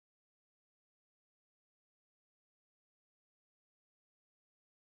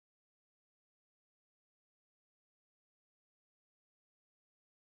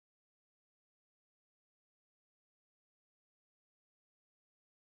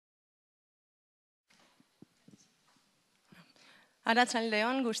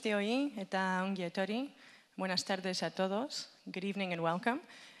Arratsaldeon guztioi eta ongi etorri. Buenas tardes a todos. Good evening and welcome.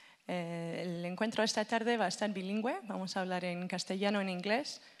 El encuentro esta tarde va a estar bilingüe. Vamos a hablar en castellano y en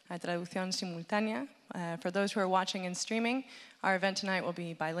inglés, a traducción simultánea. For those who are watching and streaming, our event tonight will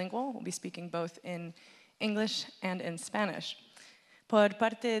be bilingual. We'll be speaking both in English and in Spanish. Por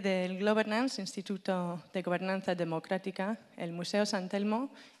parte del Governance, Instituto de Gobernanza Democrática, el Museo San Telmo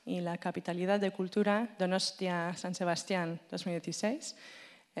y la Capitalidad de Cultura Donostia San Sebastián 2016,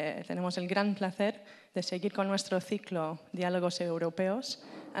 tenemos el gran placer de seguir con nuestro ciclo Diálogos Europeos.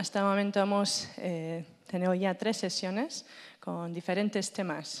 Hasta el momento hemos tenido ya 3 sesiones con diferentes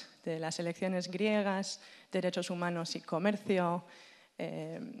temas de las elecciones griegas, derechos humanos y comercio,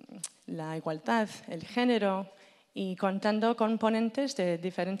 la igualdad, el género, y contando con ponentes de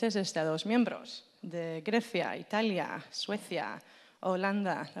diferentes Estados miembros, de Grecia, Italia, Suecia,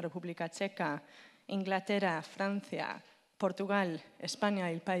 Holanda, la República Checa, Inglaterra, Francia, Portugal,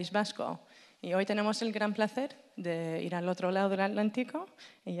 España y el País Vasco. Y hoy tenemos el gran placer de ir al otro lado del Atlántico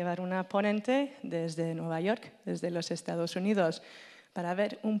y llevar una ponente desde Nueva York, desde los Estados Unidos, para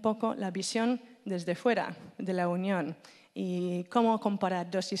ver un poco la visión desde fuera de la Unión y cómo comparar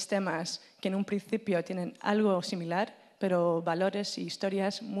 2 sistemas que en un principio tienen algo similar, pero valores y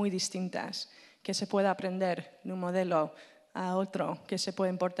historias muy distintas, que se puede aprender de un modelo a otro, que se puede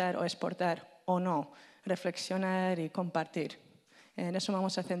importar o exportar o no, reflexionar y compartir. En eso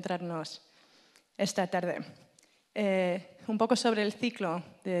vamos a centrarnos esta tarde. Un poco sobre el ciclo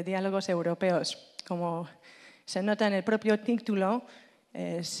de diálogos europeos. Como se nota en el propio título,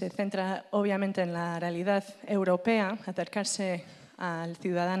 se centra obviamente en la realidad europea, acercarse al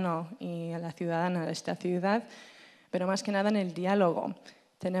ciudadano y a la ciudadana de esta ciudad, pero más que nada en el diálogo.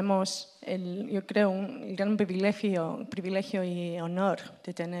 Tenemos, yo creo, un gran privilegio y honor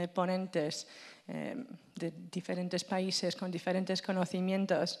de tener ponentes de diferentes países con diferentes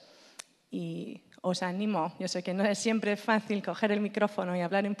conocimientos. Y os animo, yo sé que no es siempre fácil coger el micrófono y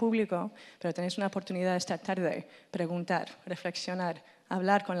hablar en público, pero tenéis una oportunidad esta tarde, preguntar, reflexionar,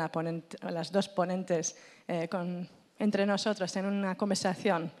 hablar con las 2 ponentes, entre nosotros, tener una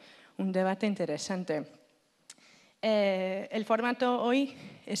conversación, un debate interesante. El formato hoy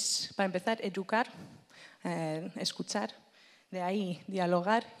es, para empezar, educar, escuchar, de ahí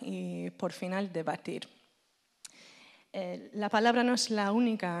dialogar y, por final, debatir. La palabra no es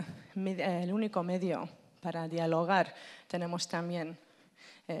el único medio para dialogar. Tenemos también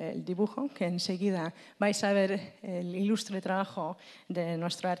el dibujo, que enseguida vais a ver el ilustre trabajo de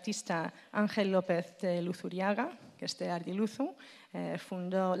nuestro artista Ángel López de Luzuriaga, que es de Ardiluzu,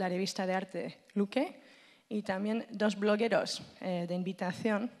 fundó la revista de arte Luque, y también 2 blogueros de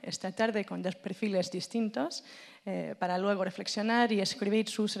invitación esta tarde con 2 perfiles distintos para luego reflexionar y escribir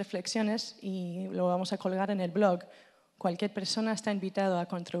sus reflexiones y lo vamos a colgar en el blog. Cualquier persona está invitado a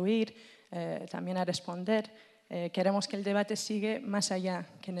contribuir, también a responder. Queremos que el debate siga más allá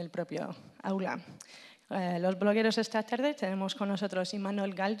que en el propio aula. Los blogueros esta tarde tenemos con nosotros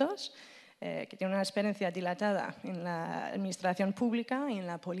Imanol Galdós, que tiene una experiencia dilatada en la administración pública y en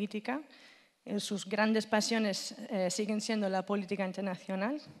la política. Sus grandes pasiones siguen siendo la política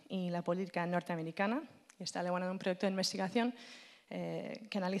internacional y la política norteamericana. Está elaborando un proyecto de investigación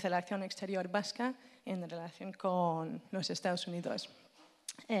que analiza la acción exterior vasca en relación con los Estados Unidos.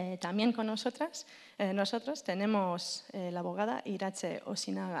 También con nosotros tenemos la abogada Iratxe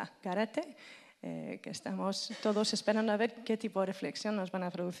Osinaga Garate, que estamos todos esperando a ver qué tipo de reflexión nos van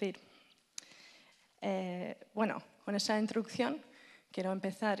a producir. Bueno, con esa introducción quiero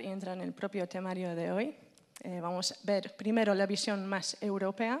empezar y entrar en el propio temario de hoy. Vamos a ver primero la visión más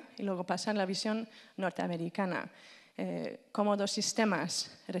europea y luego pasar a la visión norteamericana. Cómo 2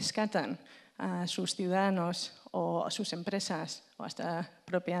 sistemas rescatan a sus ciudadanos o a sus empresas o hasta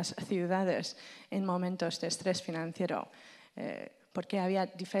propias ciudades en momentos de estrés financiero, porque había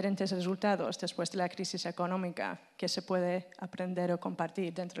diferentes resultados después de la crisis económica que se puede aprender o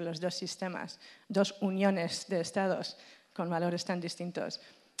compartir dentro de los 2 sistemas, 2 uniones de estados con valores tan distintos.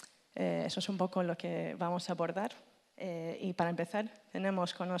 Eso es un poco lo que vamos a abordar. Y para empezar,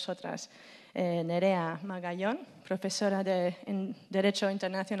 tenemos con nosotras Nerea Magallón, profesora en Derecho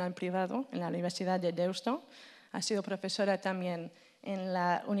Internacional Privado en la Universidad de Deusto. Ha sido profesora también en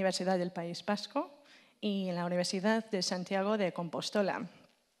la Universidad del País Vasco y en la Universidad de Santiago de Compostela.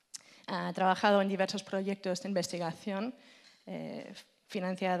 Ha trabajado en diversos proyectos de investigación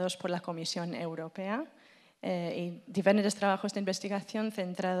financiados por la Comisión Europea y diferentes trabajos de investigación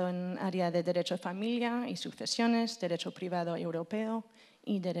centrados en área de derecho de familia y sucesiones, derecho privado europeo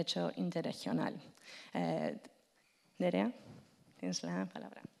y derecho interregional. Nerea, tienes la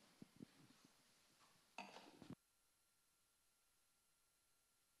palabra.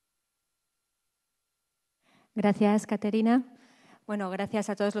 Gracias, Katerina. Bueno, gracias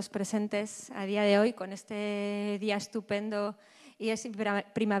a todos los presentes a día de hoy con este día estupendo y es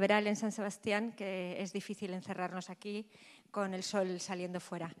primaveral en San Sebastián, que es difícil encerrarnos aquí con el sol saliendo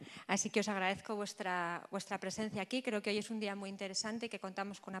fuera. Así que os agradezco vuestra presencia aquí. Creo que hoy es un día muy interesante y que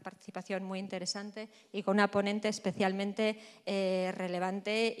contamos con una participación muy interesante y con una ponente especialmente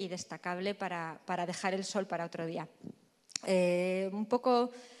relevante y destacable para dejar el sol para otro día. Un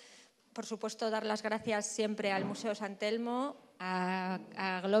poco, por supuesto, dar las gracias siempre al Museo San Telmo,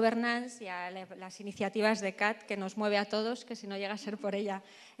 a Governance y a las iniciativas de CAT, que nos mueve a todos, que si no llega a ser por ella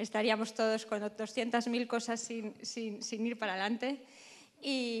estaríamos todos con 200.000 cosas sin ir para adelante.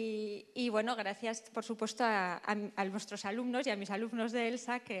 Y bueno, gracias por supuesto a nuestros alumnos y a mis alumnos de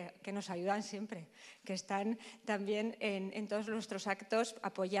ELSA que nos ayudan siempre, que están también en todos nuestros actos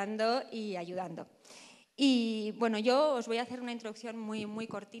apoyando y ayudando. Y bueno, yo os voy a hacer una introducción muy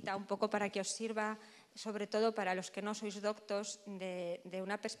cortita, un poco para que os sirva, sobre todo para los que no sois doctos, de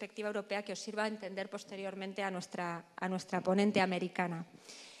una perspectiva europea que os sirva a entender posteriormente a nuestra ponente americana.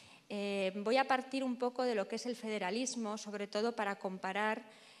 Voy a partir un poco de lo que es el federalismo, sobre todo para comparar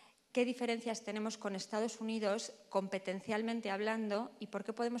qué diferencias tenemos con Estados Unidos competencialmente hablando y por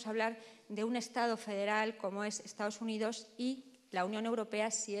qué podemos hablar de un Estado federal como es Estados Unidos y la Unión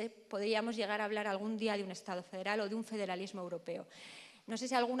Europea, si podríamos llegar a hablar algún día de un Estado federal o de un federalismo europeo. No sé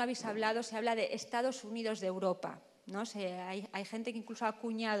si alguno habéis hablado, se habla de Estados Unidos de Europa, ¿no? Hay gente que incluso ha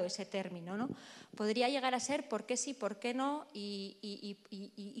acuñado ese término, ¿no? Podría llegar a ser por qué sí, por qué no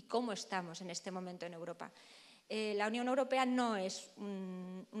y cómo estamos en este momento en Europa. La Unión Europea no es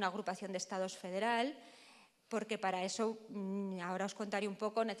una agrupación de estados federal, porque para eso, ahora os contaré un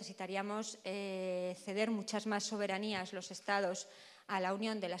poco, necesitaríamos ceder muchas más soberanías los estados a la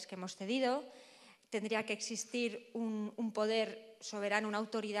Unión de las que hemos cedido. Tendría que existir un poder soberano, una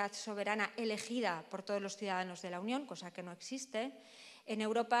autoridad soberana elegida por todos los ciudadanos de la Unión, cosa que no existe. En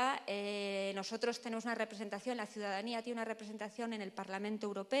Europa nosotros tenemos una representación, la ciudadanía tiene una representación en el Parlamento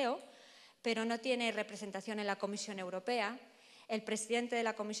Europeo, pero no tiene representación en la Comisión Europea. El presidente de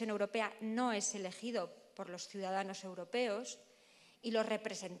la Comisión Europea no es elegido por los ciudadanos europeos y los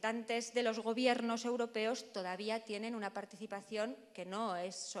representantes de los gobiernos europeos todavía tienen una participación que no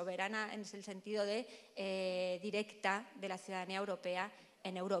es soberana en el sentido de directa de la ciudadanía europea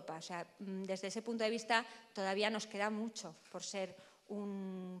en Europa. O sea, desde ese punto de vista todavía nos queda mucho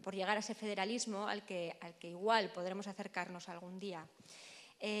por llegar a ese federalismo al que igual podremos acercarnos algún día.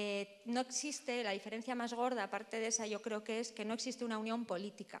 No existe, la diferencia más gorda, aparte de esa, yo creo que es que no existe una unión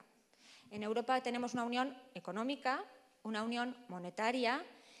política. En Europa tenemos una unión económica, una unión monetaria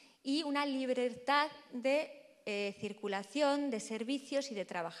y una libertad de circulación de servicios y de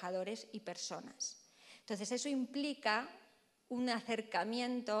trabajadores y personas. Entonces, eso implica un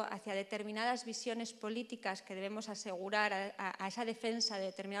acercamiento hacia determinadas visiones políticas que debemos asegurar a esa defensa de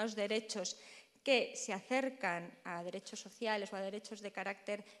determinados derechos que se acercan a derechos sociales o a derechos de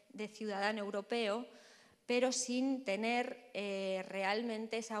carácter de ciudadano europeo, pero sin tener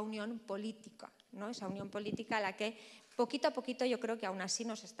realmente esa unión política, ¿no? Esa unión política a la que poquito a poquito yo creo que aún así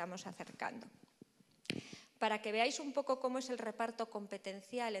nos estamos acercando. Para que veáis un poco cómo es el reparto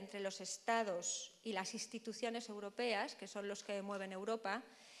competencial entre los Estados y las instituciones europeas, que son los que mueven Europa,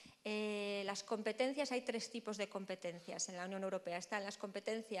 las competencias, hay tres tipos de competencias en la Unión Europea. Están las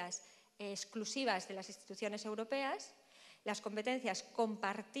competencias exclusivas de las instituciones europeas, las competencias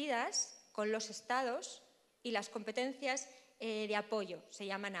compartidas con los Estados y las competencias de apoyo, se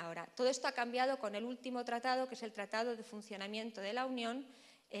llaman ahora. Todo esto ha cambiado con el último tratado, que es el Tratado de Funcionamiento de la Unión,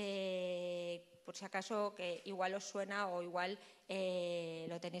 por si acaso que igual os suena o igual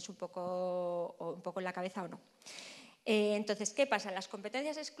lo tenéis un poco en la cabeza o no. Entonces, ¿qué pasa? Las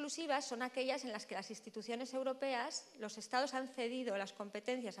competencias exclusivas son aquellas en las que las instituciones europeas, los Estados han cedido las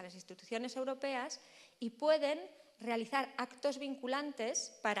competencias a las instituciones europeas y pueden realizar actos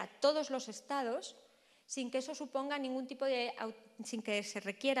vinculantes para todos los Estados sin que eso suponga sin que se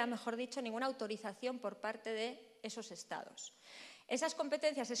requiera, mejor dicho, ninguna autorización por parte de esos Estados. Esas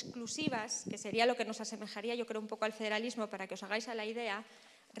competencias exclusivas, que sería lo que nos asemejaría, yo creo, un poco al federalismo, para que os hagáis a la idea,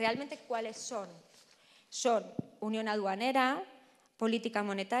 realmente ¿cuáles son? Son unión aduanera, política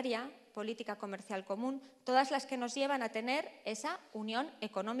monetaria, política comercial común, todas las que nos llevan a tener esa unión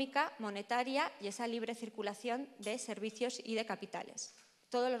económica, monetaria y esa libre circulación de servicios y de capitales.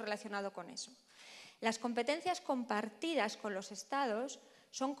 Todo lo relacionado con eso. Las competencias compartidas con los Estados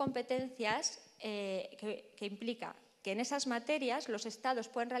son competencias que implica que en esas materias los Estados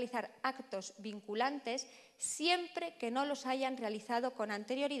pueden realizar actos vinculantes siempre que no los hayan realizado con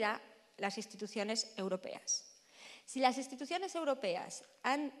anterioridad las instituciones europeas. Si las instituciones europeas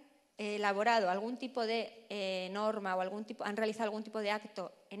han elaborado algún tipo de norma o han realizado algún tipo de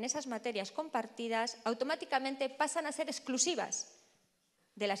acto en esas materias compartidas, automáticamente pasan a ser exclusivas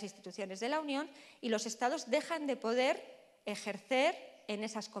de las instituciones de la Unión y los Estados dejan de poder ejercer en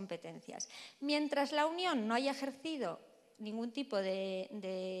esas competencias. Mientras la Unión no haya ejercido ningún tipo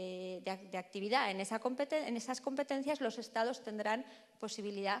de actividad en esas competencias, los Estados tendrán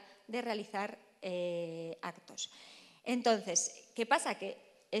posibilidad de realizar actos. Entonces, ¿qué pasa? Que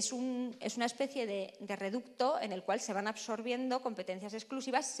es una especie de reducto en el cual se van absorbiendo competencias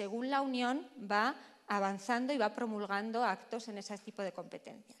exclusivas según la Unión va avanzando y va promulgando actos en ese tipo de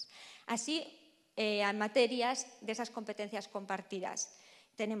competencias. Así, en materias de esas competencias compartidas,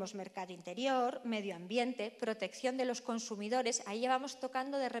 tenemos mercado interior, medio ambiente, protección de los consumidores. Ahí ya vamos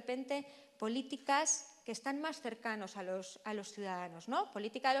tocando de repente políticas que están más cercanos a los ciudadanos, ¿no?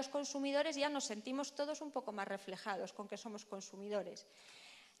 Política de los consumidores, ya nos sentimos todos un poco más reflejados con que somos consumidores.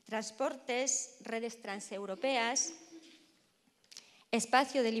 Transportes, redes transeuropeas,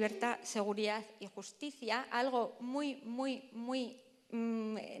 espacio de libertad, seguridad y justicia, algo muy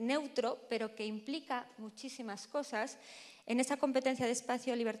neutro, pero que implica muchísimas cosas. En esa competencia de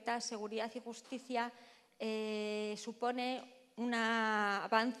espacio, libertad, seguridad y justicia supone un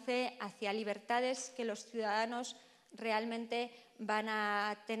avance hacia libertades que los ciudadanos realmente van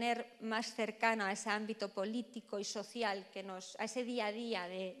a tener más cercano a ese ámbito político y social, a ese día a día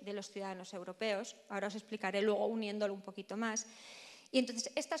de los ciudadanos europeos. Ahora os explicaré luego uniéndolo un poquito más. Y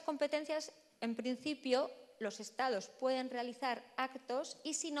entonces estas competencias, en principio, los Estados pueden realizar actos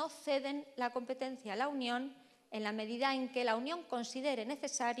y si no, ceden la competencia a la Unión en la medida en que la Unión considere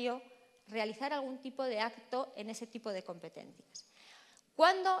necesario realizar algún tipo de acto en ese tipo de competencias.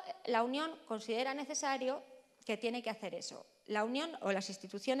 Cuando la Unión considera necesario, ¿qué tiene que hacer eso? La Unión, o las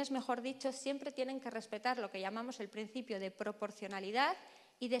instituciones, mejor dicho, siempre tienen que respetar lo que llamamos el principio de proporcionalidad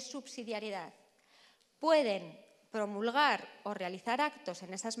y de subsidiariedad. Pueden promulgar o realizar actos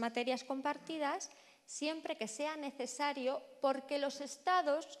en esas materias compartidas siempre que sea necesario, porque los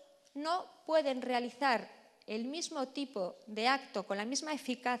Estados no pueden realizar el mismo tipo de acto con la misma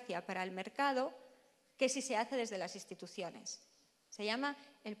eficacia para el mercado que si se hace desde las instituciones. Se llama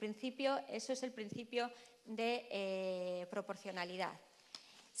el principio, eso es el principio de proporcionalidad.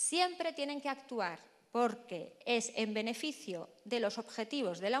 Siempre tienen que actuar porque es en beneficio de los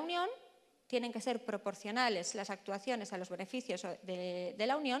objetivos de la Unión, tienen que ser proporcionales las actuaciones a los beneficios de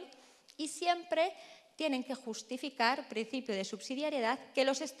la Unión y siempre tienen que justificar, principio de subsidiariedad, que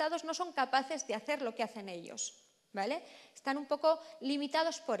los Estados no son capaces de hacer lo que hacen ellos, ¿vale? Están un poco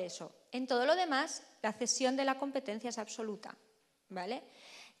limitados por eso. En todo lo demás, la cesión de la competencia es absoluta, ¿vale?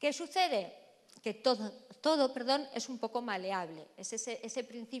 ¿Qué sucede? Que todo es un poco maleable. Ese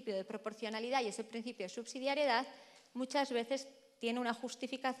principio de proporcionalidad y ese principio de subsidiariedad muchas veces tiene una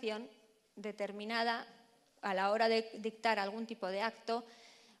justificación determinada a la hora de dictar algún tipo de acto,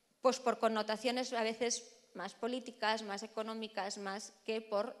 pues por connotaciones a veces más políticas, más económicas, más que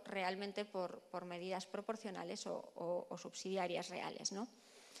realmente por medidas proporcionales o subsidiarias reales, ¿no?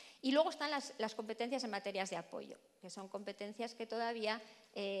 Y luego están las competencias en materias de apoyo, que son competencias que todavía,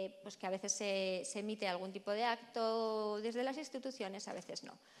 pues que a veces se emite algún tipo de acto desde las instituciones, a veces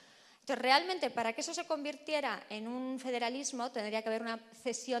no. Entonces, realmente, para que eso se convirtiera en un federalismo, tendría que haber una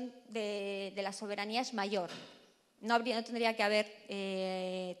cesión de las soberanías mayor. No tendría que haber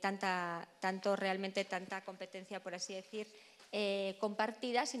realmente tanta competencia, por así decir,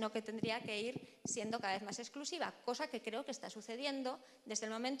 compartida, sino que tendría que ir siendo cada vez más exclusiva, cosa que creo que está sucediendo desde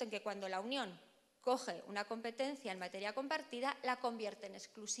el momento en que cuando la Unión coge una competencia en materia compartida, la convierte en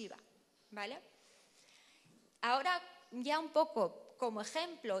exclusiva, ¿vale? Ahora, ya un poco como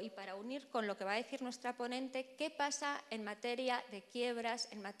ejemplo y para unir con lo que va a decir nuestra ponente, ¿qué pasa en materia de quiebras,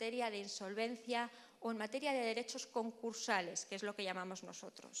 en materia de insolvencia o en materia de derechos concursales, que es lo que llamamos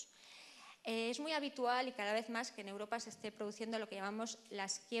nosotros? Es muy habitual y cada vez más que en Europa se esté produciendo lo que llamamos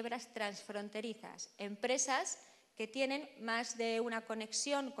las quiebras transfronterizas. Empresas que tienen más de una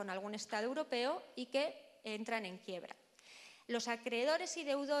conexión con algún Estado europeo y que entran en quiebra. Los acreedores y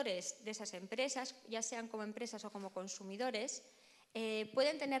deudores de esas empresas, ya sean como empresas o como consumidores,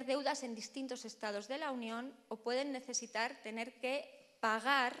 pueden tener deudas en distintos estados de la Unión o pueden necesitar tener que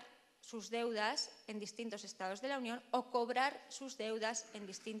pagar sus deudas en distintos estados de la Unión o cobrar sus deudas en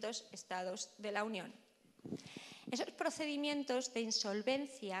distintos estados de la Unión. Esos procedimientos de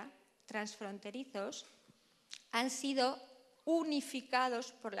insolvencia transfronterizos han sido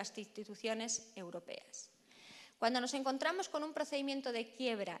unificados por las instituciones europeas. Cuando nos encontramos con un procedimiento de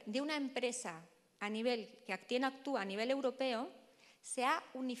quiebra de una empresa que actúa a nivel europeo, se ha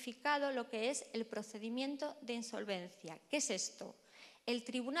unificado lo que es el procedimiento de insolvencia. ¿Qué es esto? el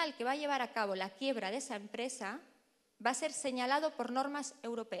tribunal que va a llevar a cabo la quiebra de esa empresa va a ser señalado por normas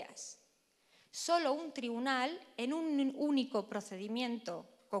europeas. Solo un tribunal, en un único procedimiento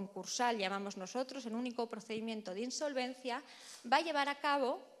concursal, llamamos nosotros, en un único procedimiento de insolvencia, va a llevar a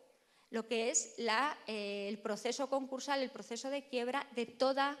cabo lo que es el proceso concursal, el proceso de quiebra de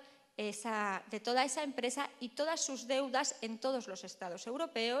toda esa empresa y todas sus deudas en todos los estados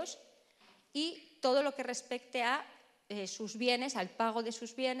europeos y todo lo que respecte a sus bienes, al pago de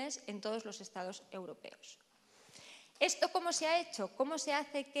sus bienes en todos los estados europeos. ¿Esto cómo se ha hecho? ¿Cómo se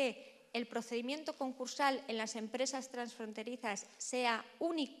hace que el procedimiento concursal en las empresas transfronterizas sea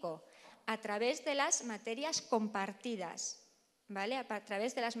único? A través de las materias compartidas, ¿vale? A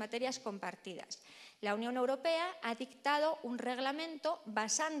través de las materias compartidas. La Unión Europea ha dictado un reglamento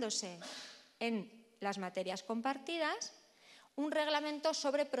basándose en las materias compartidas, un reglamento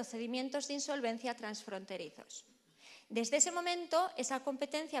sobre procedimientos de insolvencia transfronterizos. Desde ese momento, esa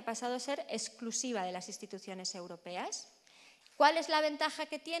competencia ha pasado a ser exclusiva de las instituciones europeas. ¿Cuál es la ventaja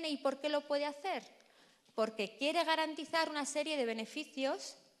que tiene y por qué lo puede hacer? Porque quiere garantizar una serie de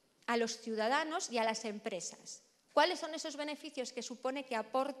beneficios a los ciudadanos y a las empresas. ¿Cuáles son esos beneficios que supone que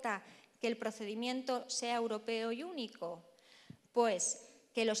aporta que el procedimiento sea europeo y único? Pues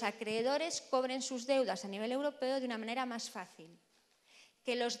que los acreedores cobren sus deudas a nivel europeo de una manera más fácil,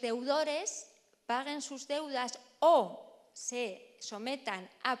 que los deudores paguen sus deudas o se sometan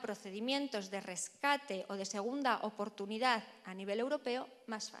a procedimientos de rescate o de segunda oportunidad a nivel europeo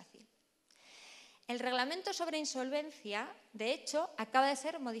más fácil. El reglamento sobre insolvencia, de hecho, acaba de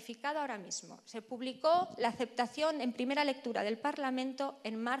ser modificado ahora mismo. Se publicó la aceptación en primera lectura del Parlamento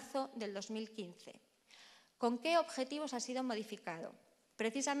en marzo del 2015. ¿Con qué objetivos ha sido modificado?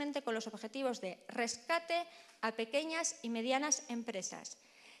 Precisamente con los objetivos de rescate a pequeñas y medianas empresas.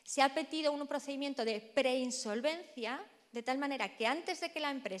 Se ha pedido un procedimiento de preinsolvencia, de tal manera que antes de que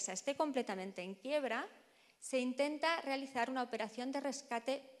la empresa esté completamente en quiebra, se intenta realizar una operación de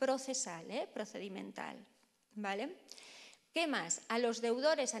rescate procesal, procedimental, ¿vale? ¿Qué más? A los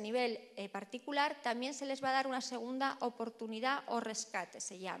deudores a nivel particular también se les va a dar una segunda oportunidad o rescate,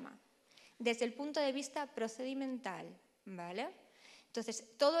 se llama, desde el punto de vista procedimental, ¿vale?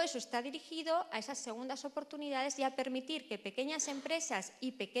 Entonces, todo eso está dirigido a esas segundas oportunidades y a permitir que pequeñas empresas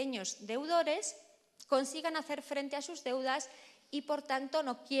y pequeños deudores consigan hacer frente a sus deudas y, por tanto,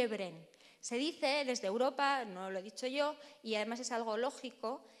 no quiebren. Se dice desde Europa, no lo he dicho yo, y además es algo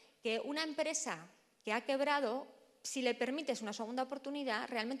lógico, que una empresa que ha quebrado, si le permites una segunda oportunidad,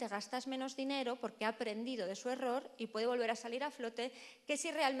 realmente gastas menos dinero porque ha aprendido de su error y puede volver a salir a flote, que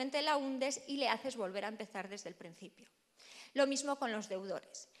si realmente la hundes y le haces volver a empezar desde el principio. Lo mismo con los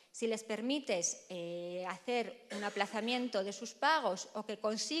deudores. Si les permites hacer un aplazamiento de sus pagos o que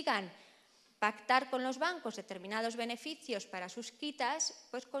consigan pactar con los bancos determinados beneficios para sus quitas,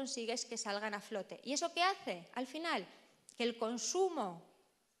 pues consigues que salgan a flote. ¿Y eso qué hace? Al final, que el consumo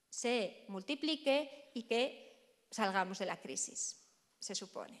se multiplique y que salgamos de la crisis, se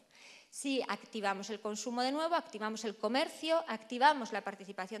supone. Si activamos el consumo de nuevo, activamos el comercio, activamos la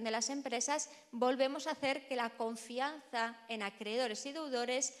participación de las empresas, volvemos a hacer que la confianza en acreedores y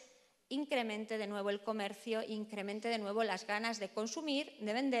deudores incremente de nuevo el comercio, incremente de nuevo las ganas de consumir,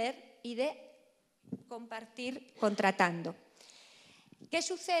 de vender y de compartir contratando. ¿Qué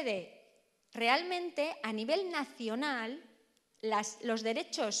sucede? Realmente, a nivel nacional, los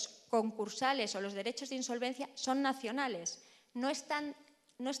derechos concursales o los derechos de insolvencia son nacionales, no están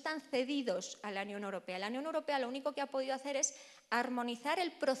cedidos a la Unión Europea. La Unión Europea lo único que ha podido hacer es armonizar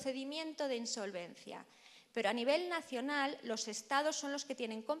el procedimiento de insolvencia, pero a nivel nacional los Estados son los que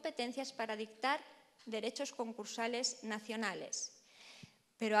tienen competencias para dictar derechos concursales nacionales.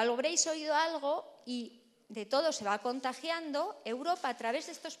 Pero habréis oído algo y de todo se va contagiando. Europa, a través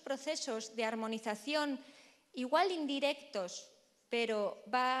de estos procesos de armonización, igual indirectos, pero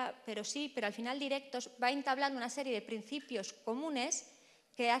al final directos, va entablando una serie de principios comunes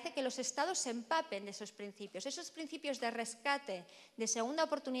que hace que los Estados se empapen de esos principios. Esos principios de rescate, de segunda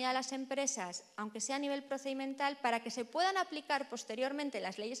oportunidad a las empresas, aunque sea a nivel procedimental, para que se puedan aplicar posteriormente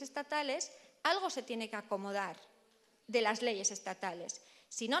las leyes estatales, algo se tiene que acomodar de las leyes estatales.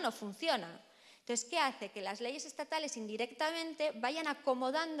 Si no, no funciona. Entonces, ¿qué hace? Que las leyes estatales indirectamente vayan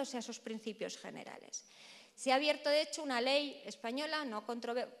acomodándose a esos principios generales. Se ha abierto, de hecho, una ley española,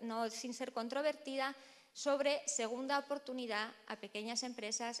 no sin ser controvertida, sobre segunda oportunidad a pequeñas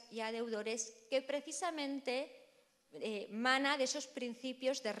empresas y a deudores, que precisamente mana de esos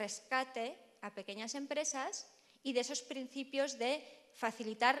principios de rescate a pequeñas empresas y de esos principios de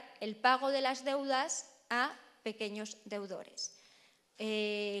facilitar el pago de las deudas a pequeños deudores.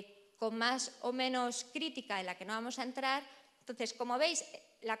 Con más o menos crítica, en la que no vamos a entrar, Entonces, como veis,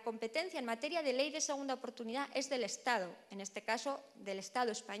 la competencia en materia de ley de segunda oportunidad es del Estado, en este caso del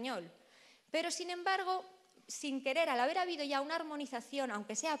Estado español. Pero, sin embargo, sin querer, al haber habido ya una armonización,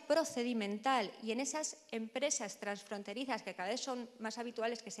 aunque sea procedimental, y en esas empresas transfronterizas que cada vez son más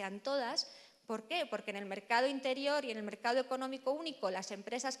habituales que sean todas, ¿por qué? Porque en el mercado interior y en el mercado económico único las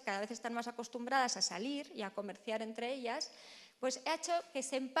empresas cada vez están más acostumbradas a salir y a comerciar entre ellas, pues ha hecho que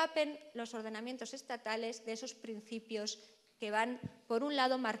se empapen los ordenamientos estatales de esos principios que van, por un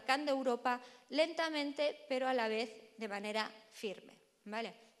lado, marcando Europa lentamente, pero a la vez de manera firme,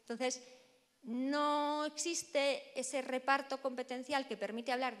 ¿vale? Entonces, no existe ese reparto competencial que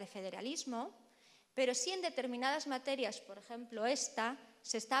permite hablar de federalismo, pero sí en determinadas materias, por ejemplo esta,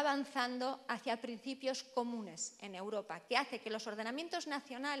 se está avanzando hacia principios comunes en Europa, que hace que los ordenamientos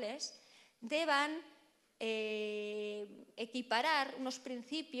nacionales deban equiparar unos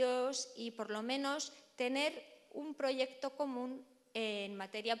principios y por lo menos tener un proyecto común en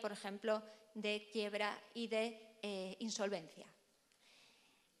materia, por ejemplo, de quiebra y de insolvencia.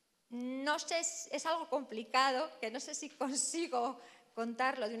 No sé, es algo complicado, que no sé si consigo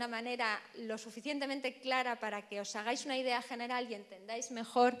contarlo de una manera lo suficientemente clara para que os hagáis una idea general y entendáis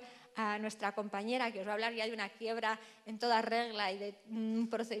mejor a nuestra compañera, que os va a hablar ya de una quiebra en toda regla y de un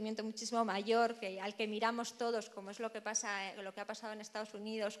procedimiento muchísimo mayor al que miramos todos, como es lo que ha pasado en Estados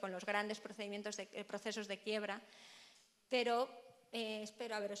Unidos con los grandes procesos de quiebra, pero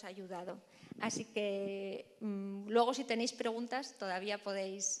espero haberos ayudado. Así que luego, si tenéis preguntas, todavía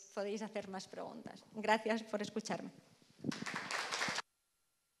podéis hacer más preguntas. Gracias por escucharme.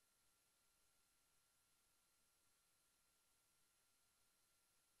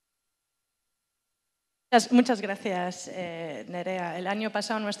 Muchas gracias, Nerea. El año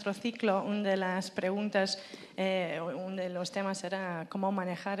pasado, en nuestro ciclo, una de las preguntas, uno de los temas era cómo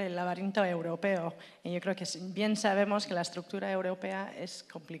manejar el laberinto europeo. Y yo creo que bien sabemos que la estructura europea es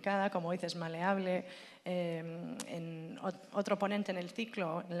complicada, como dices, maleable. Otro ponente en el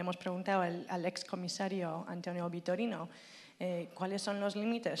ciclo le hemos preguntado al excomisario Antonio Vitorino cuáles son los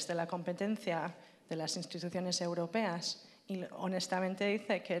límites de la competencia de las instituciones europeas. Y honestamente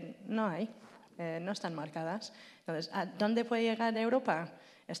dice que no hay. No están marcadas. Entonces, ¿a dónde puede llegar Europa?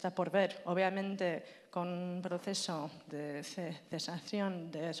 Está por ver. Obviamente, con un proceso de cesación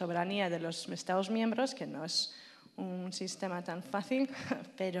de soberanía de los Estados miembros, que no es un sistema tan fácil,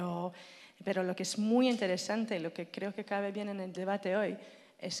 pero lo que es muy interesante y lo que creo que cabe bien en el debate hoy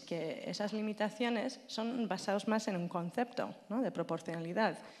es que esas limitaciones son basadas más en un concepto, ¿no?, de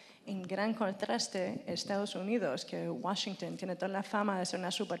proporcionalidad. En gran contraste, Estados Unidos, que Washington tiene toda la fama de ser una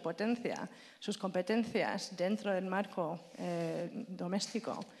superpotencia, sus competencias dentro del marco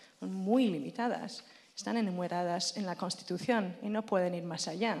doméstico son muy limitadas, están enumeradas en la Constitución y no pueden ir más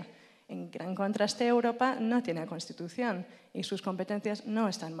allá. En gran contraste, Europa no tiene Constitución y sus competencias no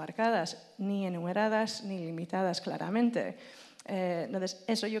están marcadas, ni enumeradas, ni limitadas claramente. Entonces,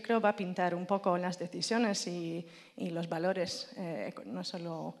 eso yo creo va a pintar un poco las decisiones y los valores, no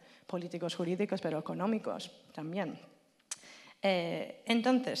solo políticos, jurídicos, pero económicos también.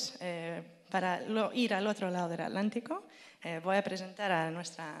 Entonces, para ir al otro lado del Atlántico, voy a presentar a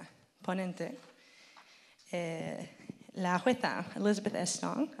nuestra ponente, la jueza Elizabeth S.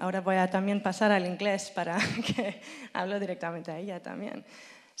 Stong. Ahora voy a también pasar al inglés para que hable directamente a ella también.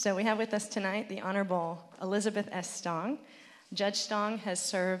 So we have with us tonight the Honorable Elizabeth S. Stong. Judge Stong has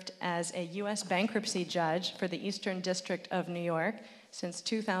served as a U.S. bankruptcy judge for the Eastern District of New York since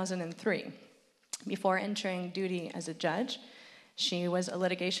 2003. Before entering duty as a judge, she was a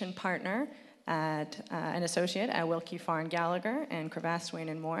litigation partner an associate at Wilkie Farr & Gallagher and Cravath,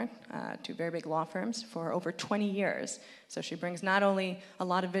 Swaine & Moore, two very big law firms, for over 20 years. So she brings not only a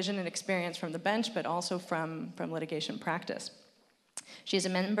lot of vision and experience from the bench, but also from litigation practice. She is a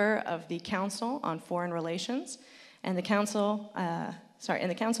member of the Council on Foreign Relations and the Council and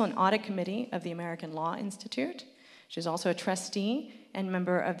Audit Committee of the American Law Institute. She's also a trustee and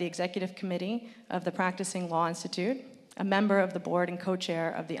member of the Executive Committee of the Practicing Law Institute, a member of the board and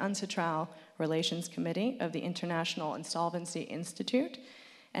co-chair of the UNCITRAL Relations Committee of the International Insolvency Institute,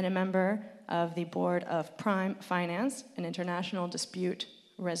 and a member of the board of Prime Finance, an international dispute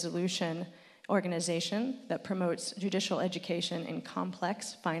resolution organization that promotes judicial education in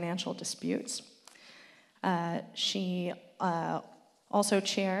complex financial disputes. She also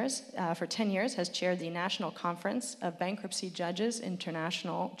chairs, for 10 years, has chaired the National Conference of Bankruptcy Judges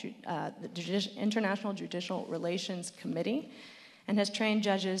International Judicial Relations Committee, and has trained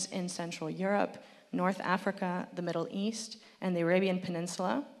judges in Central Europe, North Africa, the Middle East, and the Arabian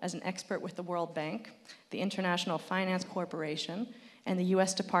Peninsula as an expert with the World Bank, the International Finance Corporation, and the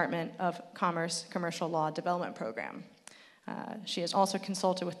U.S. Department of Commerce Commercial Law Development Program. She has also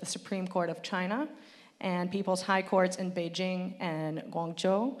consulted with the Supreme Court of China and People's High Courts in Beijing and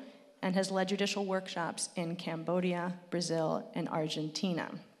Guangzhou, and has led judicial workshops in Cambodia, Brazil, and Argentina.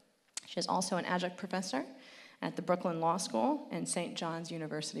 She is also an adjunct professor at the Brooklyn Law School and St. John's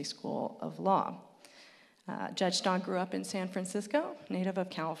University School of Law. Judge Stong grew up in San Francisco, native of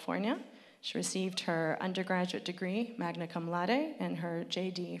California. She received her undergraduate degree, magna cum laude, and her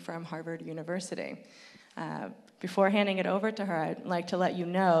JD from Harvard University. Before handing it over to her, I'd like to let you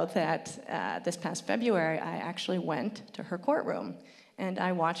know that this past February, I actually went to her courtroom, and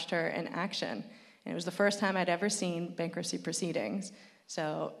I watched her in action. And it was the first time I'd ever seen bankruptcy proceedings.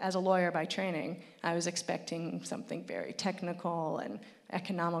 So as a lawyer by training, I was expecting something very technical and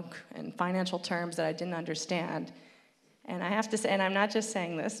economic and financial terms that I didn't understand. And I have to say, and I'm not just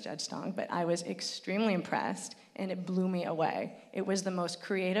saying this, Judge Stong, but I was extremely impressed, and it blew me away. It was the most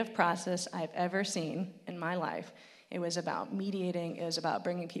creative process I've ever seen in my life. It was about mediating, it was about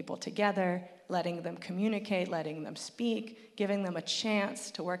bringing people together, letting them communicate, letting them speak, giving them a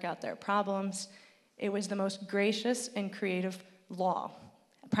chance to work out their problems. It was the most gracious and creative law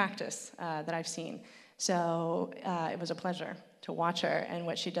practice that I've seen. So it was a pleasure to watch her, and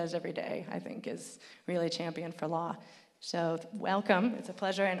what she does every day, I think, is really a champion for law. So welcome. It's a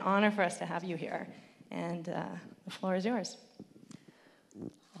pleasure and honor for us to have you here. And the floor is yours.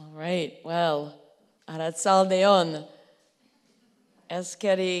 All right. Well, Hitzaldia,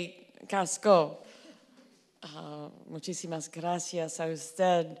 Eskeri Casco. Muchísimas gracias a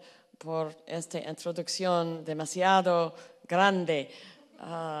usted por esta introducción demasiado grande.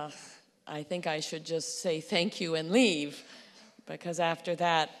 I think I should just say thank you and leave, because after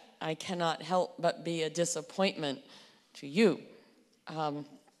that, I cannot help but be a disappointment to you. I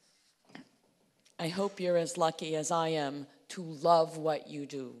hope you're as lucky as I am to love what you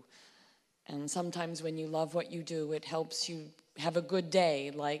do. And sometimes when you love what you do, it helps you have a good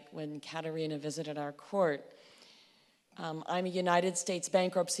day, like when Katerina visited our court. I'm a United States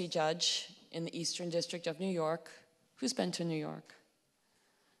bankruptcy judge in the Eastern District of New York. Who's been to New York?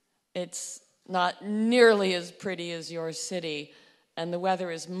 It's not nearly as pretty as your city, and the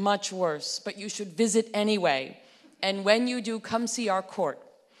weather is much worse, but you should visit anyway. And when you do, come see our court.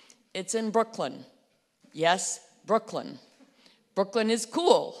 It's in Brooklyn. Yes, Brooklyn. Brooklyn is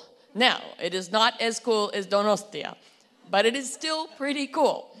cool. Now, it is not as cool as Donostia, but it is still pretty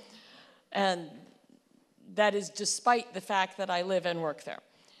cool. And that is despite the fact that I live and work there.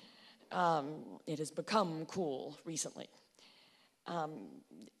 It has become cool recently.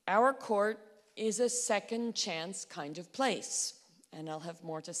 Our court is a second chance kind of place, and I'll have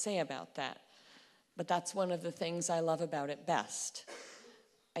more to say about that. But that's one of the things I love about it best.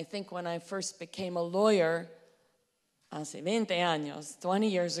 I think when I first became a lawyer, hace 20 años, 20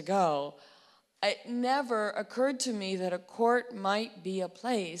 years ago, it never occurred to me that a court might be a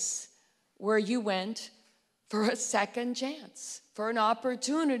place where you went for a second chance, for an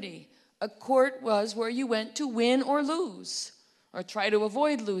opportunity. A court was where you went to win or lose, or try to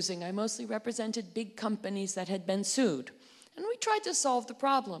avoid losing. I mostly represented big companies that had been sued, and we tried to solve the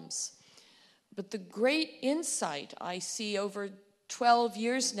problems. But the great insight I see over 12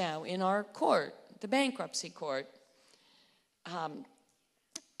 years now in our court, the bankruptcy court,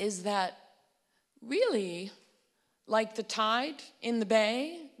 is that really, like the tide in the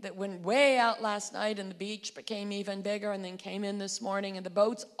bay that went way out last night and the beach became even bigger and then came in this morning and the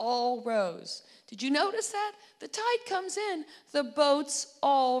boats all rose. Did you notice that? The tide comes in, the boats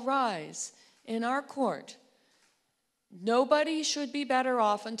all rise. In our court, nobody should be better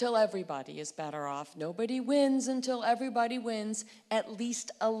off until everybody is better off. Nobody wins until everybody wins at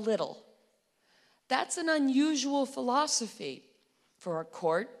least a little. That's an unusual philosophy for a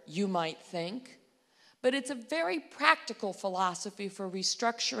court, you might think, but it's a very practical philosophy for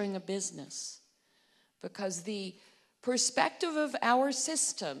restructuring a business, because the perspective of our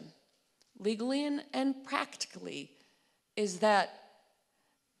system, legally and practically, is that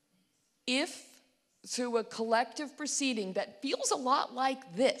if through a collective proceeding that feels a lot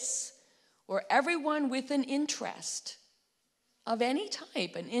like this, where everyone with an interest of any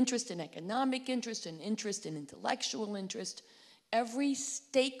type, an interest in economic interest, an interest in intellectual interest, every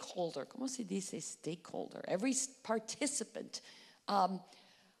stakeholder, ¿cómo se dice stakeholder? Every participant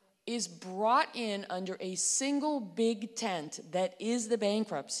is brought in under a single big tent that is the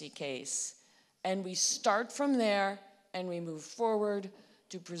bankruptcy case. And we start from there and we move forward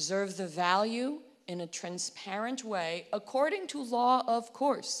to preserve the value in a transparent way, according to law, of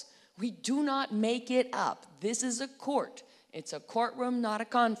course. We do not make it up. This is a court. It's a courtroom, not a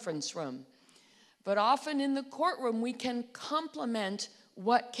conference room. But often in the courtroom, we can complement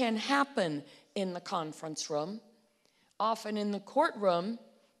what can happen in the conference room. often in the courtroom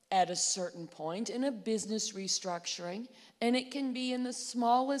at a certain point, in a business restructuring, and it can be in the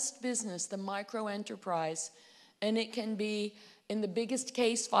smallest business, the micro enterprise, and it can be in the biggest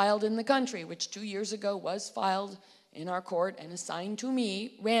case filed in the country, which 2 years ago was filed in our court and assigned to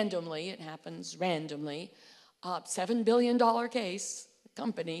me randomly. It happens randomly. $7 billion case,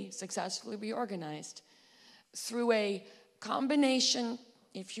 company successfully reorganized through a combination,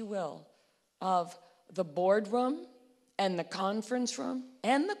 if you will, of the boardroom and the conference room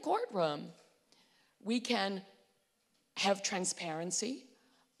and the courtroom. We can have transparency.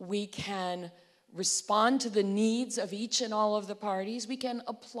 We can respond to the needs of each and all of the parties. We can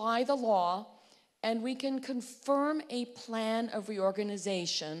apply the law, and we can confirm a plan of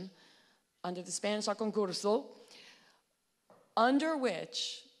reorganization under the Spanish law concurso, under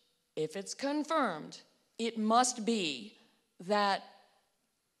which, if it's confirmed, it must be that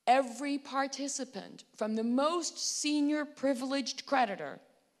every participant, from the most senior privileged creditor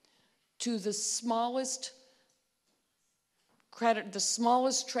to the smallest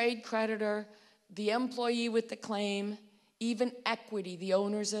trade creditor, the employee with the claim, even equity, the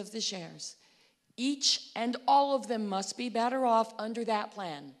owners of the shares, each and all of them must be better off under that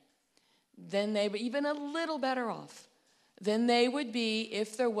plan than they were, even a little better off than they would be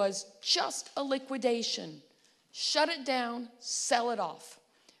if there was just a liquidation. Shut it down, sell it off,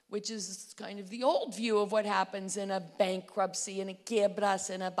 which is kind of the old view of what happens in a bankruptcy, in a quiebras,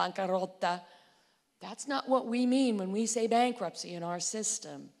 in a bancarrota. That's not what we mean when we say bankruptcy in our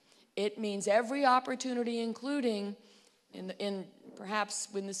system. It means every opportunity, including in perhaps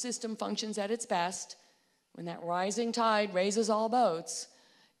when the system functions at its best, when that rising tide raises all boats,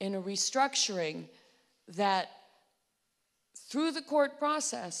 in a restructuring that through the court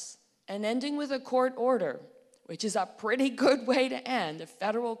process and ending with a court order, which is a pretty good way to end. A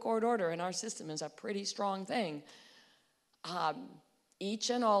federal court order in our system is a pretty strong thing. Each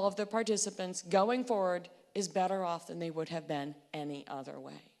and all of the participants going forward is better off than they would have been any other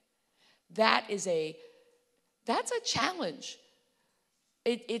way. That's a challenge.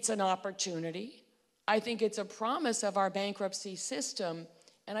 It's an opportunity. I think it's a promise of our bankruptcy system,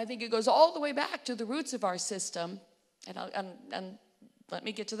 and I think it goes all the way back to the roots of our system, and let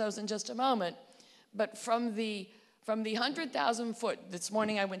me get to those in just a moment. But from the 100,000 foot, this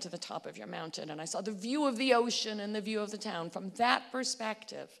morning I went to the top of your mountain and I saw the view of the ocean and the view of the town. From that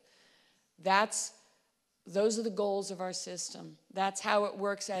perspective, those are the goals of our system. That's how it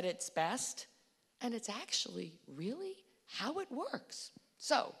works at its best. And it's actually really how it works.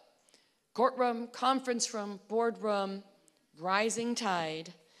 So, courtroom, conference room, boardroom, rising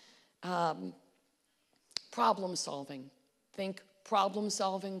tide, problem solving. Think problem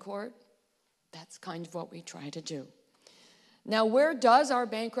solving court. That's kind of what we try to do. Now, where does our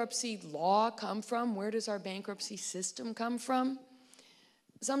bankruptcy law come from? Where does our bankruptcy system come from?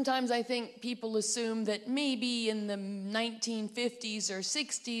 Sometimes I think people assume that maybe in the 1950s or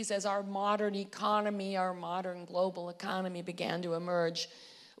 60s, as our modern economy, our modern global economy began to emerge,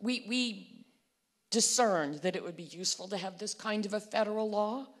 we discerned that it would be useful to have this kind of a federal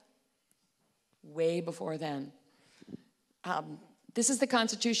law. Way before then. This is the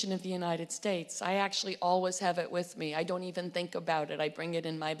Constitution of the United States. I actually always have it with me. I don't even think about it. I bring it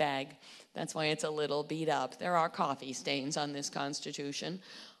in my bag. That's why it's a little beat up. There are coffee stains on this Constitution,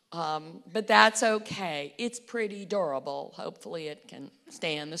 but that's okay. It's pretty durable. Hopefully it can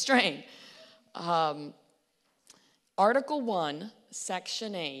stand the strain. Article 1,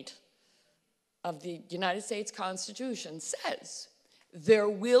 Section 8 of the United States Constitution says there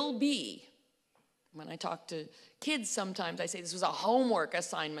will be, when I talk to kids sometimes, I say this was a homework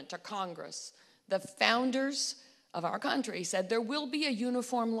assignment to Congress. The founders of our country said there will be a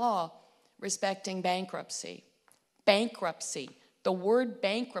uniform law respecting bankruptcy. Bankruptcy. The word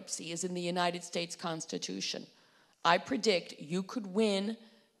bankruptcy is in the United States Constitution. I predict you could win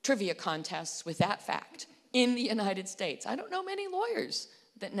trivia contests with that fact in the United States. I don't know many lawyers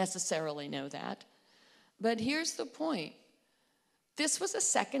that necessarily know that. But here's the point. This was a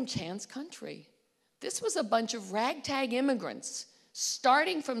second chance country. This was a bunch of ragtag immigrants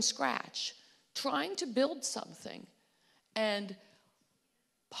starting from scratch, trying to build something. And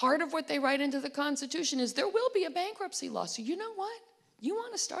part of what they write into the Constitution is there will be a bankruptcy law. So you know what? You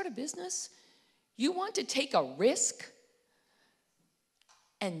want to start a business? You want to take a risk?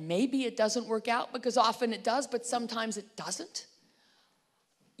 And maybe it doesn't work out, because often it does, but sometimes it doesn't.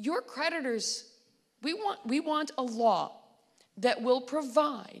 Your creditors, we want a law that will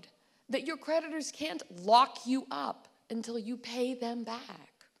provide that your creditors can't lock you up until you pay them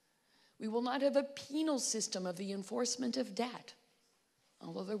back. We will not have a penal system of the enforcement of debt.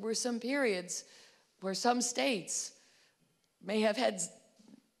 Although there were some periods where some states may have had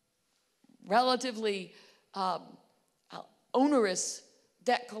relatively onerous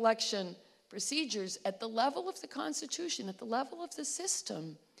debt collection procedures, at the level of the Constitution, at the level of the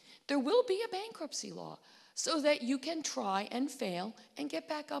system, there will be a bankruptcy law so that you can try and fail and get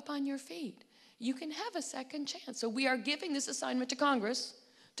back up on your feet. You can have a second chance. So we are giving this assignment to Congress.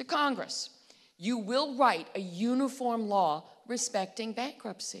 You will write a uniform law respecting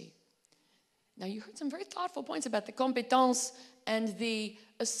bankruptcy. Now, you heard some very thoughtful points about the compétence and the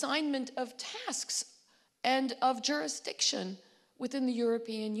assignment of tasks and of jurisdiction within the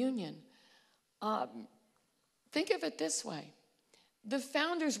European Union. Think of it this way. The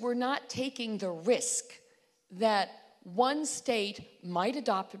founders were not taking the risk that one state might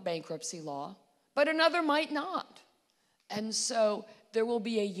adopt a bankruptcy law, but another might not. And so there will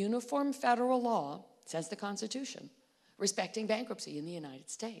be a uniform federal law, says the Constitution, respecting bankruptcy in the United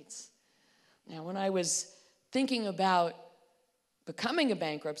States. Now, when I was thinking about becoming a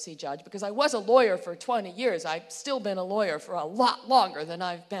bankruptcy judge, because I was a lawyer for 20 years, I've still been a lawyer for a lot longer than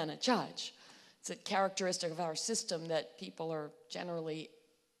I've been a judge. It's a characteristic of our system that people are generally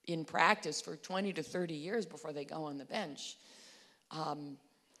in practice for 20 to 30 years before they go on the bench.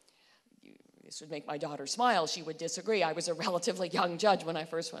 This would make my daughter smile. She would disagree. I was a relatively young judge when I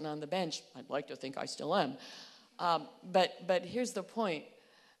first went on the bench. I'd like to think I still am. But here's the point.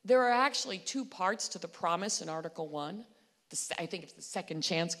 There are actually two parts to the promise in Article 1. I think it's the second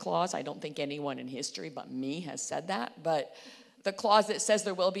chance clause. I don't think anyone in history but me has said that. But the clause that says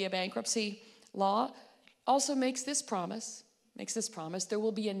there will be a bankruptcy law also makes this promise. There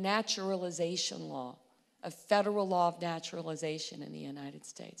will be a naturalization law, a federal law of naturalization in the United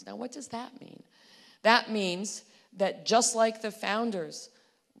States. Now, what does that mean? That means that just like the founders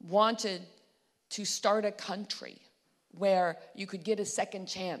wanted to start a country where you could get a second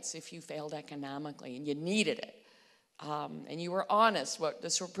chance if you failed economically and you needed it, and you were honest, what the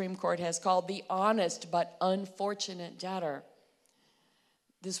Supreme Court has called the honest but unfortunate debtor,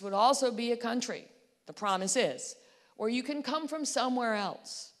 this would also be a country, the promise is, where you can come from somewhere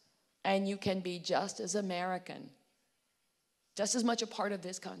else and you can be just as American, just as much a part of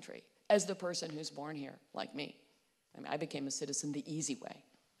this country as the person who's born here, like me. I mean, I became a citizen the easy way.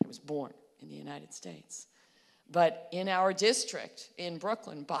 I was born in the United States. But in our district in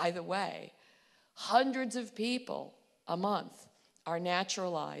Brooklyn, by the way, hundreds of people a month are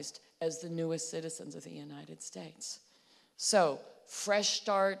naturalized as the newest citizens of the United States. So, fresh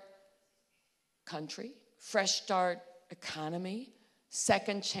start country, fresh start economy,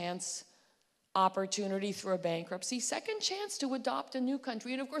 second chance opportunity through a bankruptcy, second chance to adopt a new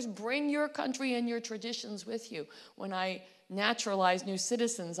country, and of course bring your country and your traditions with you. When I naturalize new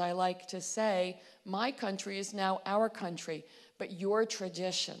citizens, I like to say, my country is now our country, but your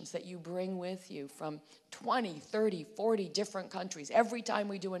traditions that you bring with you from 20, 30, 40 different countries, every time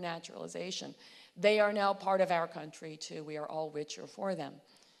we do a naturalization, they are now part of our country too. We are all richer for them.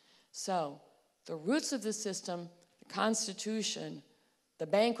 So, the roots of the system, the Constitution, the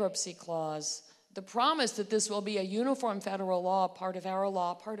bankruptcy clause, the promise that this will be a uniform federal law, part of our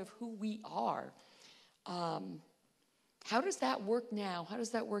law, part of who we are. How does that work now? How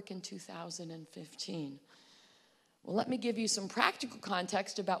does that work in 2015? Well, let me give you some practical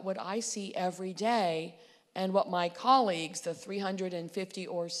context about what I see every day and what my colleagues, the 350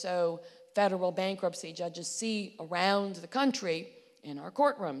 or so federal bankruptcy judges, see around the country in our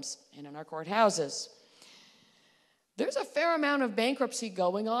courtrooms and in our courthouses. There's a fair amount of bankruptcy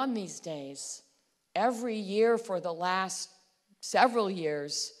going on these days. Every year for the last several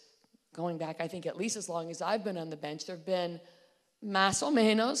years, going back, I think, at least as long as I've been on the bench, there have been más o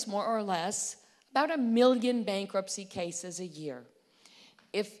menos, more or less, about 1 million bankruptcy cases a year.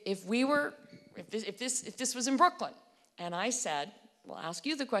 If this was in Brooklyn, and I said, well, I'll ask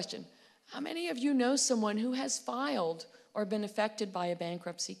you the question, how many of you know someone who has filed or been affected by a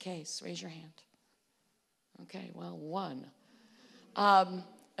bankruptcy case? Raise your hand. Okay, well, one. 1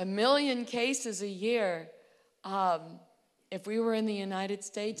 million cases a year. If we were in the United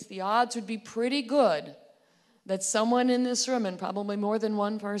States, the odds would be pretty good that someone in this room, and probably more than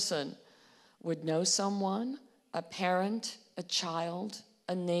one person, would know someone, a parent, a child,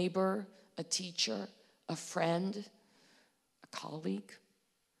 a neighbor, a teacher, a friend, a colleague,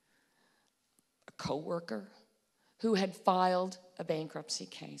 a coworker, who had filed a bankruptcy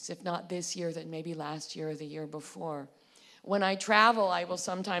case. If not this year, then maybe last year or the year before. When I travel, I will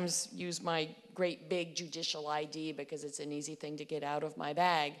sometimes use my great big judicial ID because it's an easy thing to get out of my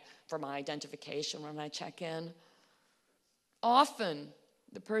bag for my identification when I check in. Often,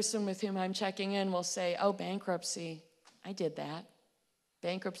 the person with whom I'm checking in will say, oh, bankruptcy, I did that.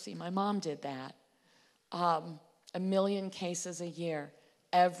 Bankruptcy, my mom did that. 1 million cases a year,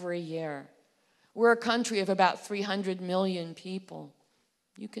 every year. We're a country of about 300 million people.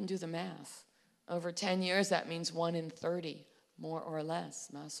 You can do the math. Over 10 years, that means 1 in 30, more or less,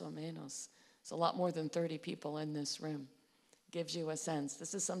 más o menos. It's a lot more than 30 people in this room. Gives you a sense.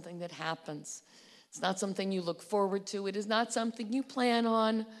 This is something that happens. It's not something you look forward to. It is not something you plan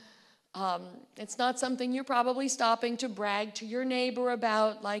on. It's not something you're probably stopping to brag to your neighbor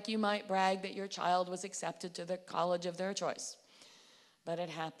about, like you might brag that your child was accepted to the college of their choice. But it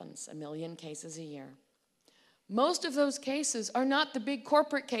happens, 1 million cases a year. Most of those cases are not the big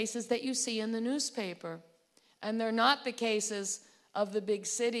corporate cases that you see in the newspaper. And they're not the cases of the big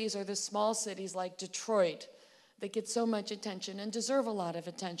cities or the small cities like Detroit that get so much attention and deserve a lot of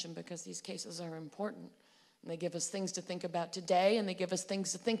attention because these cases are important. And they give us things to think about today, and they give us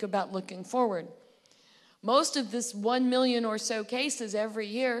things to think about looking forward. Most of this 1 million or so cases every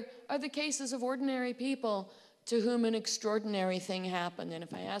year are the cases of ordinary people to whom an extraordinary thing happened. And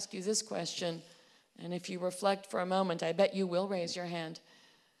if I ask you this question, and if you reflect for a moment, I bet you will raise your hand.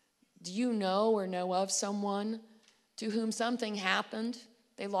 Do you know or know of someone to whom something happened?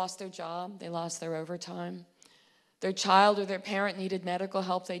 They lost their job, they lost their overtime. Their child or their parent needed medical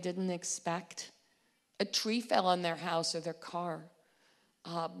help they didn't expect. A tree fell on their house or their car.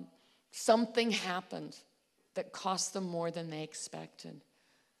 Something happened that cost them more than they expected.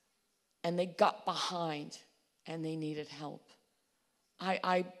 And they got behind and they needed help.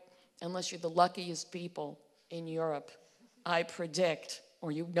 Unless you're the luckiest people in Europe, I predict,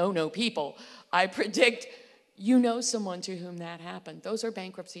 or you know no people, I predict you know someone to whom that happened. Those are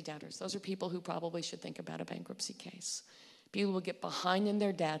bankruptcy debtors. Those are people who probably should think about a bankruptcy case. People will get behind in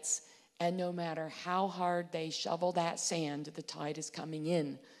their debts, and no matter how hard they shovel that sand, the tide is coming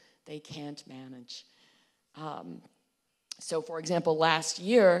in. They can't manage. So, for example, last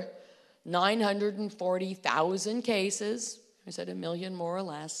year, 940,000 cases, I said 1 million more or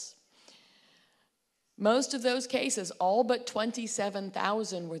less. Most of those cases, all but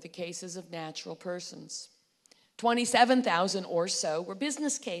 27,000 were the cases of natural persons. 27,000 or so were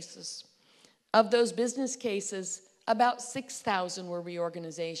business cases. Of those business cases, about 6,000 were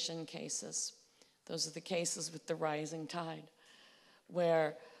reorganization cases. Those are the cases with the rising tide,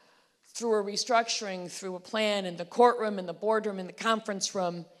 where through a restructuring, through a plan in the courtroom, in the boardroom, in the conference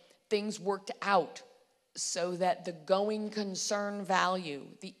room, things worked out so that the going concern value,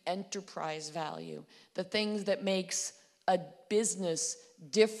 the enterprise value, the things that makes a business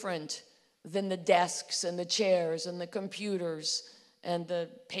different than the desks and the chairs and the computers and the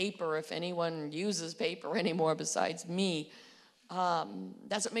paper, if anyone uses paper anymore besides me.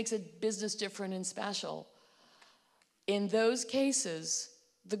 That's what makes a business different and special. In those cases,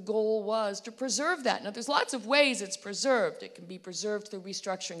 the goal was to preserve that. Now, there's lots of ways it's preserved. It can be preserved through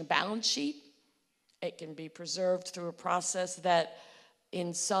restructuring a balance sheet. It can be preserved through a process that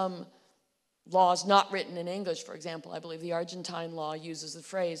in some laws not written in English, for example, I believe the Argentine law uses the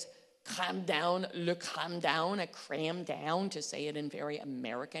phrase cram down, le cram down, a cram down, to say it in very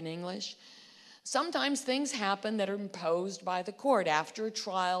American English. Sometimes things happen that are imposed by the court after a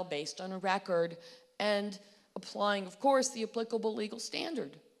trial based on a record and applying, of course, the applicable legal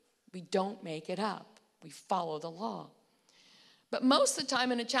standard. We don't make it up. We follow the law. But most of the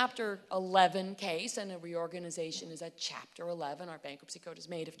time in a Chapter 11 case, and a reorganization is a Chapter 11, our bankruptcy code is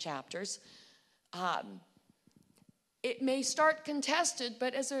made of chapters, it may start contested,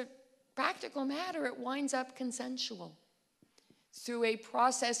 but as a practical matter, it winds up consensual through a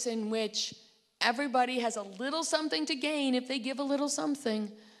process in which everybody has a little something to gain if they give a little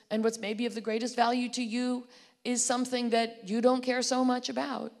something, and what's maybe of the greatest value to you is something that you don't care so much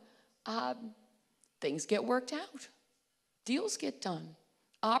about. Things get worked out. Deals get done.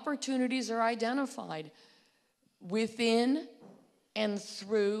 Opportunities are identified within and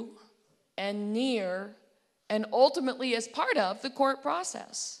through and near and ultimately as part of the court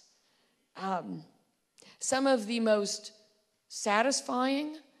process. Some of the most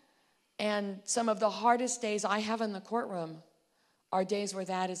satisfying and some of the hardest days I have in the courtroom are days where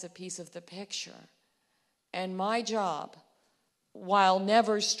that is a piece of the picture. And my job, while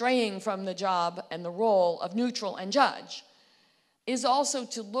never straying from the job and the role of neutral and judge, is also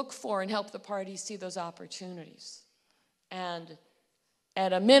to look for and help the parties see those opportunities. And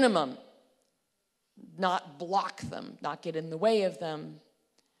at a minimum, not block them, not get in the way of them,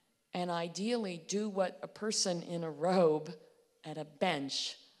 and ideally do what a person in a robe at a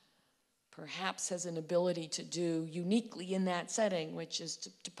bench perhaps has an ability to do uniquely in that setting, which is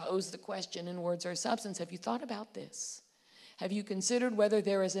to pose the question in words or substance, have you thought about this? Have you considered whether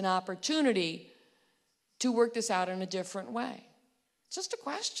there is an opportunity to work this out in a different way? It's just a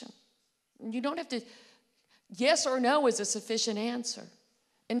question. You don't have to yes or no is a sufficient answer.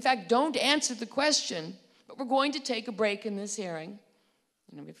 In fact, don't answer the question, but we're going to take a break in this hearing.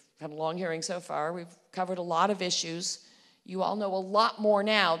 We've had a long hearing so far. We've covered a lot of issues. You all know a lot more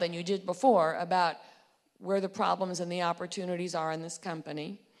now than you did before about where the problems and the opportunities are in this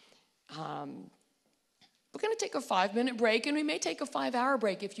company. We're going to take a 5-minute break, and we may take a 5-hour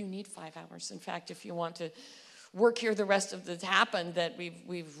break if you need 5 hours. In fact, if you want to work here the rest of that's happened, that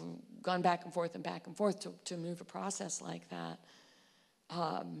we've gone back and forth to move a process like that.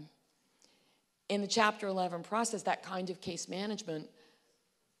 In the Chapter 11 process, that kind of case management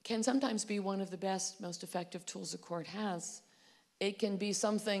can sometimes be one of the best, most effective tools a court has. It can be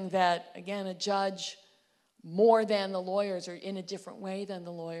something that, again, a judge, more than the lawyers or in a different way than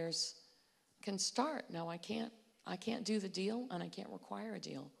the lawyers, can start. No, I can't do the deal, and I can't require a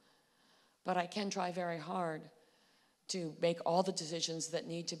deal. But I can try very hard to make all the decisions that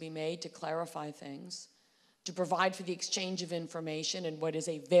need to be made to clarify things, to provide for the exchange of information in what is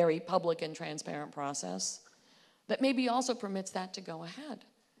a very public and transparent process that maybe also permits that to go ahead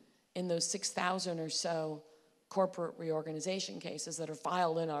in those 6,000 or so corporate reorganization cases that are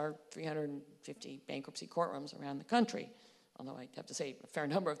filed in our 350 bankruptcy courtrooms around the country. Although I have to say a fair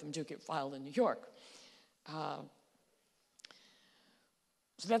number of them do get filed in New York.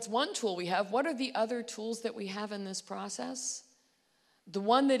 So that's one tool we have. What are the other tools that we have in this process? The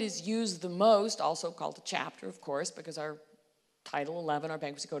one that is used the most, also called a chapter, of course, because our Title 11, our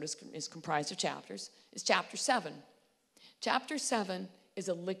bankruptcy code, is comprised of chapters, is Chapter 7. Chapter 7 is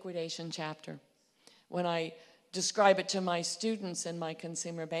a liquidation chapter. When I describe it to my students in my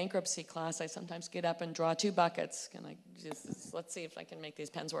consumer bankruptcy class, I sometimes get up and draw 2 buckets. Can I just, let's see if I can make these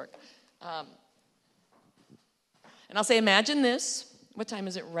pens work. And I'll say, imagine this. What time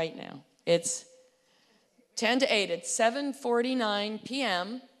is it right now? It's 10 to 8. It's 7:49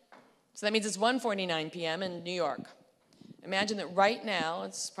 p.m. So that means it's 1:49 p.m. in New York. Imagine that right now,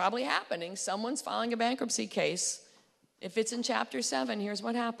 it's probably happening, someone's filing a bankruptcy case. If it's in Chapter 7, here's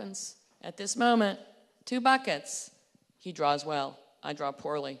what happens. At this moment, 2 buckets. He draws well. I draw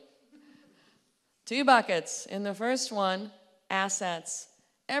poorly. 2 buckets. In the first one, assets.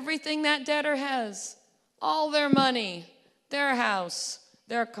 Everything that debtor has. All their money, their house,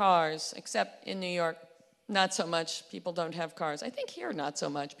 their cars, except in New York, not so much. People don't have cars. I think here, not so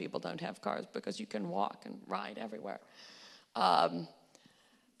much. People don't have cars because you can walk and ride everywhere.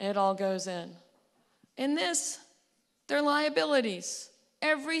 It all goes in. In this, their liabilities.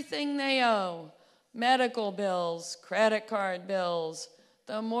 Everything they owe. Medical bills, credit card bills,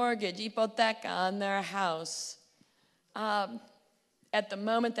 the mortgage, hipoteca on their house. At the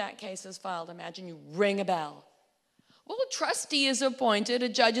moment that case is filed, imagine you ring a bell. Well, a trustee is appointed, a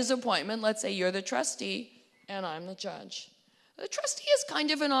judge's appointment. Let's say you're the trustee and I'm the judge. The trustee is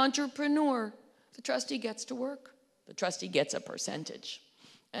kind of an entrepreneur. The trustee gets to work. The trustee gets a percentage.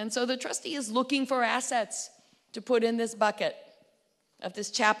 And so the trustee is looking for assets to put in this bucket of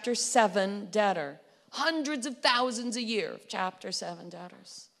this Chapter 7 debtor. Hundreds of thousands a year of Chapter 7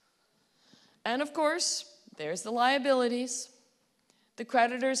 debtors. And of course, there's the liabilities. The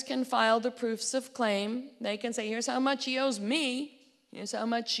creditors can file the proofs of claim. They can say, here's how much he owes me. Here's how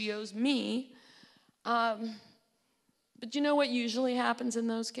much she owes me. But you know what usually happens in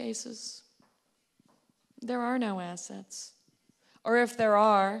those cases? There are no assets. Or if there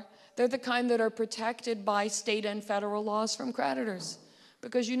are, they're the kind that are protected by state and federal laws from creditors.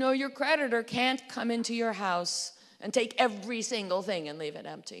 Because you know your creditor can't come into your house and take every single thing and leave it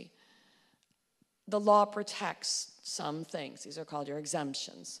empty. The law protects some things. These are called your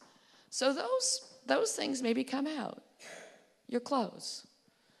exemptions. So those things maybe come out. Your clothes,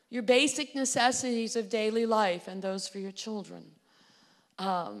 your basic necessities of daily life, and those for your children.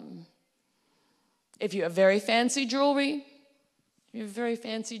 If you have very fancy jewelry,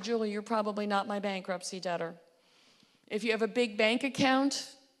 you're probably not my bankruptcy debtor. If you have a big bank account,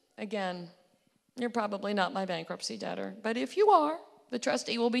 again, you're probably not my bankruptcy debtor. But if you are, the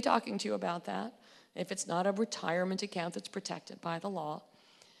trustee will be talking to you about that. If it's not a retirement account that's protected by the law.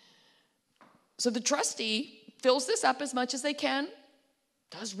 So the trustee fills this up as much as they can,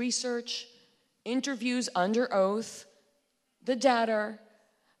 does research, interviews under oath the debtor,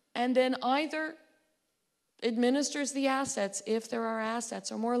 and then either administers the assets, if there are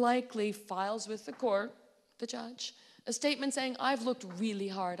assets, or more likely files with the court, the judge, a statement saying, I've looked really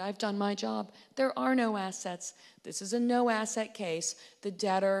hard, I've done my job. There are no assets. This is a no asset case. The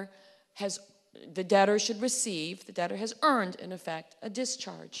debtor should receive, the debtor has earned, in effect, a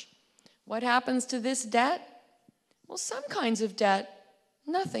discharge. What happens to this debt? Well, some kinds of debt,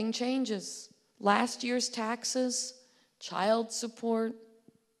 nothing changes. Last year's taxes, child support,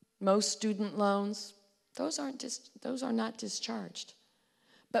 most student loans, Those are not discharged.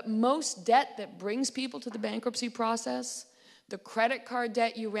 But most debt that brings people to the bankruptcy process, the credit card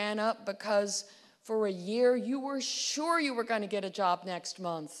debt you ran up because for a year you were sure you were going to get a job next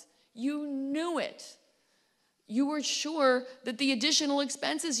month. You knew it. You were sure that the additional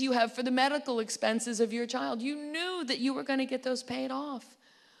expenses you have for the medical expenses of your child, you knew that you were going to get those paid off.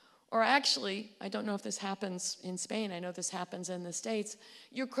 Or actually, I don't know if this happens in Spain, I know this happens in the States,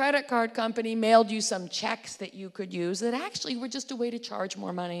 your credit card company mailed you some checks that you could use that actually were just a way to charge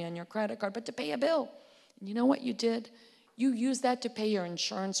more money on your credit card, but to pay a bill. And you know what you did? You used that to pay your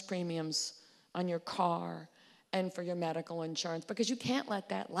insurance premiums on your car and for your medical insurance, because you can't let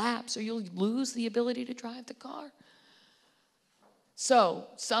that lapse or you'll lose the ability to drive the car. So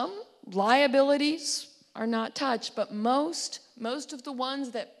some liabilities are not touched, but most of the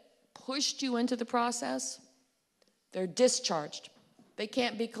ones that pushed you into the process, they're discharged. They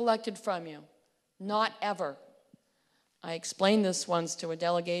can't be collected from you. Not ever. I explained this once to a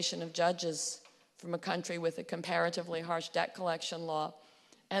delegation of judges from a country with a comparatively harsh debt collection law,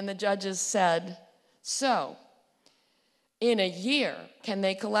 and the judges said, so, in a year, can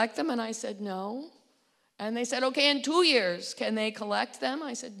they collect them? And I said, no. And they said, okay, in 2 years, can they collect them?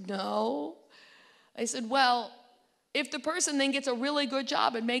 I said, no. I said, well, if the person then gets a really good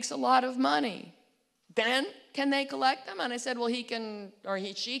job and makes a lot of money, then can they collect them? And I said, well, she can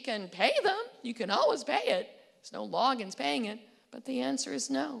pay them. You can always pay it. There's no law against paying it. But the answer is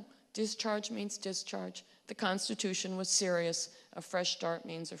no. Discharge means discharge. The Constitution was serious. A fresh start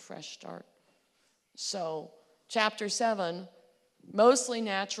means a fresh start. So, Chapter 7, mostly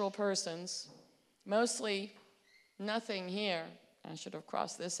natural persons, mostly nothing here. I should have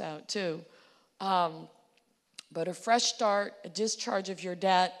crossed this out too. But a fresh start, a discharge of your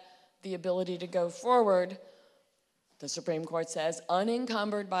debt, the ability to go forward, the Supreme Court says,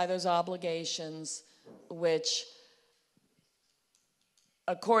 unencumbered by those obligations, which,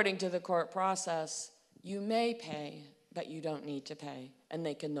 according to the court process, you may pay, but you don't need to pay, and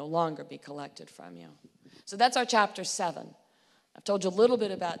they can no longer be collected from you. So that's our Chapter 7. I've told you a little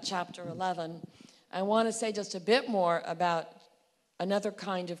bit about Chapter 11. I want to say just a bit more about another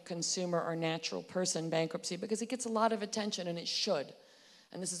kind of consumer or natural person bankruptcy, because it gets a lot of attention, and it should.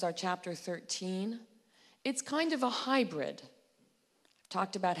 And this is our Chapter 13. It's kind of a hybrid. I've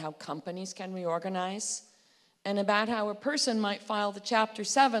talked about how companies can reorganize and about how a person might file the Chapter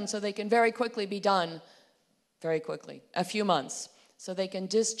 7 so they can very quickly be done, very quickly, a few months, so they can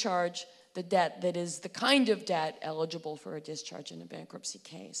discharge the debt that is the kind of debt eligible for a discharge in a bankruptcy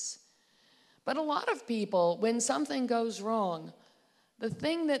case. But a lot of people, when something goes wrong, the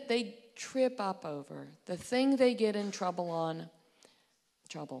thing that they trip up over, the thing they get in trouble,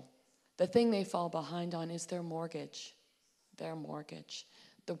 the thing they fall behind on is their mortgage. Their mortgage.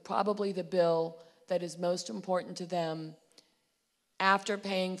 Probably the bill that is most important to them after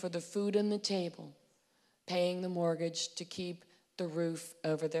paying for the food on the table, paying the mortgage to keep the roof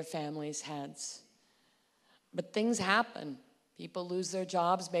over their families' heads. But things happen. People lose their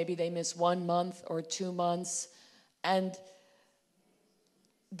jobs. Maybe they miss 1 month or 2 months, and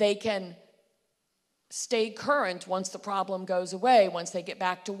they can stay current once the problem goes away, once they get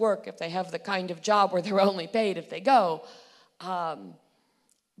back to work, if they have the kind of job where they're only paid if they go.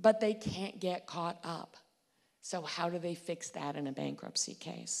 But they can't get caught up. So how do they fix that in a bankruptcy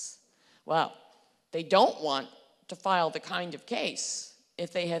case? Well, they don't want to file the kind of case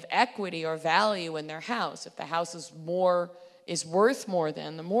if they have equity or value in their house, if the house is worth more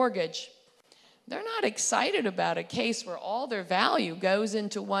than the mortgage. They're not excited about a case where all their value goes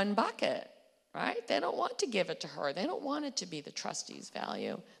into one bucket, right? They don't want to give it to her. They don't want it to be the trustee's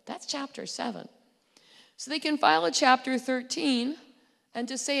value. That's Chapter 7. So they can file a Chapter 13, and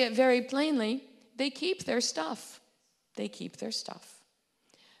to say it very plainly, they keep their stuff. They keep their stuff.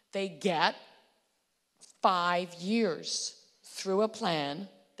 They get 5 years through a plan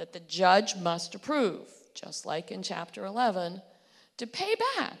that the judge must approve, just like in Chapter 11, to pay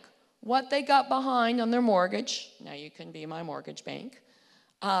back what they got behind on their mortgage. Now you can be my mortgage bank.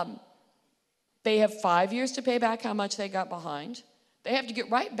 They have 5 years to pay back how much they got behind. They have to get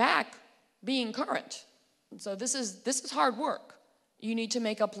right back being current. And so this is hard work. You need to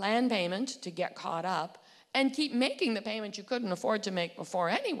make a plan payment to get caught up and keep making the payment you couldn't afford to make before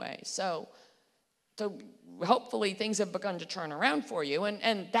anyway. So hopefully things have begun to turn around for you,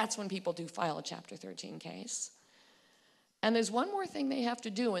 and that's when people do file a Chapter 13 case. And there's one more thing they have to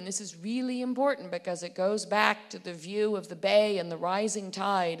do, and this is really important because it goes back to the view of the bay and the rising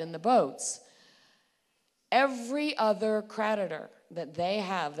tide and the boats. Every other creditor that they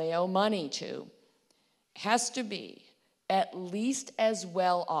owe money to, has to be at least as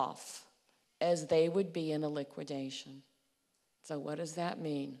well off as they would be in a liquidation. So what does that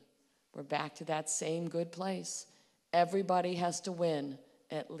mean? We're back to that same good place. Everybody has to win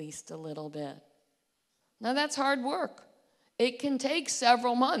at least a little bit. Now that's hard work. It can take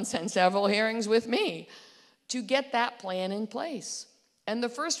several months and several hearings with me to get that plan in place. And the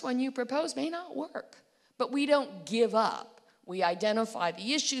first one you propose may not work, but we don't give up. We identify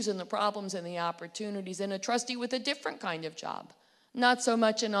the issues and the problems and the opportunities, and a trustee with a different kind of job. Not so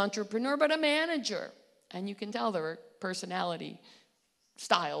much an entrepreneur, but a manager. And you can tell there are personality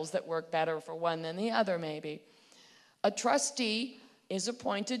styles that work better for one than the other, maybe. A trustee is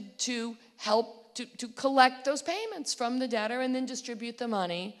appointed to help to collect those payments from the debtor and then distribute the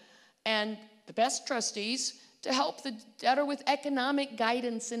money. And the best trustees to help the debtor with economic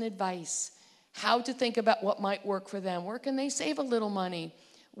guidance and advice. How to think about what might work for them. Where can they save a little money?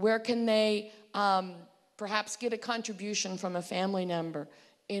 Where can they perhaps get a contribution from a family member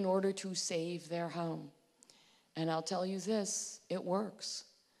in order to save their home? And I'll tell you this, it works.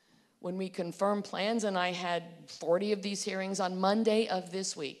 When we confirm plans, and I had 40 of these hearings on Monday of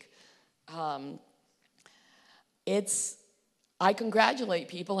this week, I congratulate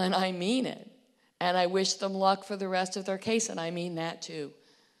people, and I mean it. And I wish them luck for the rest of their case, and I mean that too.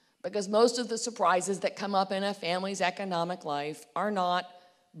 Because most of the surprises that come up in a family's economic life are not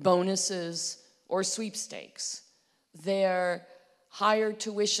bonuses or sweepstakes. They're higher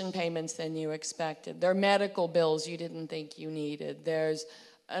tuition payments than you expected. They're medical bills you didn't think you needed. There's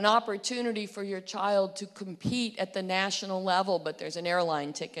an opportunity for your child to compete at the national level, but there's an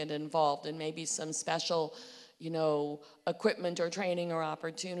airline ticket involved and maybe some special, equipment or training or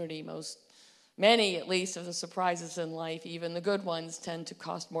opportunity. Many, at least, of the surprises in life, even the good ones, tend to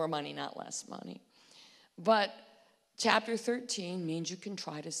cost more money, not less money. But Chapter 13 means you can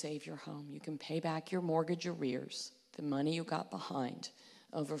try to save your home. You can pay back your mortgage arrears, the money you got behind,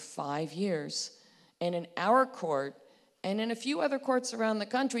 over 5 years. And in our court, and in a few other courts around the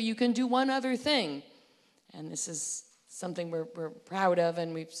country, you can do one other thing. And this is something we're proud of,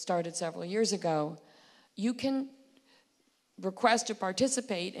 and we've started several years ago. You can request to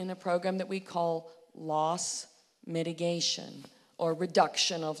participate in a program that we call loss mitigation, or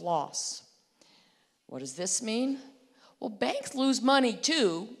reduction of loss. What does this mean? Well, banks lose money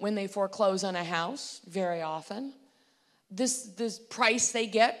too when they foreclose on a house, very often. This price they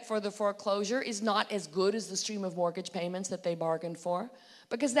get for the foreclosure is not as good as the stream of mortgage payments that they bargained for,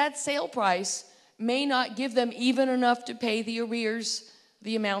 because that sale price may not give them even enough to pay the arrears,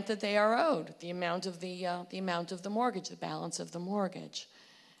 the amount that they are owed, the amount of the mortgage, the balance of the mortgage.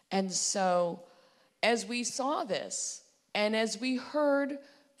 And so, as we saw this, and as we heard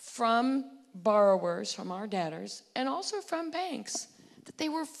from borrowers, from our debtors, and also from banks, that they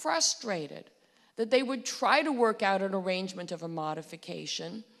were frustrated, that they would try to work out an arrangement of a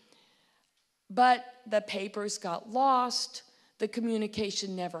modification, but the papers got lost, the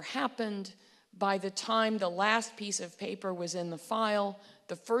communication never happened. By the time the last piece of paper was in the file,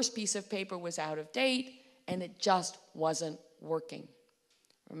 the first piece of paper was out of date, and it just wasn't working.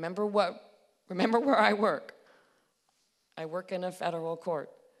 Remember where I work. I work in a federal court.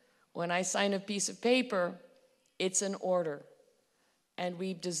 When I sign a piece of paper, it's an order. And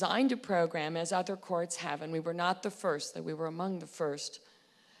we've designed a program, as other courts have, and we were not the first, that we were among the first,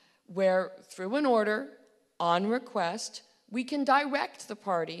 where through an order, on request, we can direct the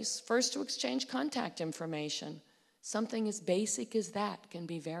parties first to exchange contact information. Something as basic as that can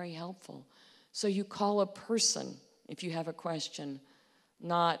be very helpful. So you call a person if you have a question,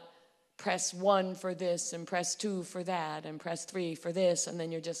 not press 1 for this and press 2 for that and press 3 for this, and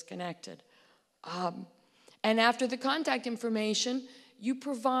then you're disconnected. And after the contact information, you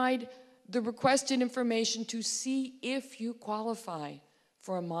provide the requested information to see if you qualify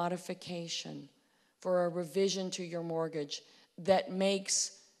for a modification, for a revision to your mortgage that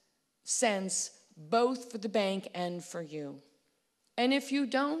makes sense both for the bank and for you. And if you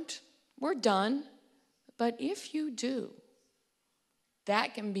don't, we're done. But if you do,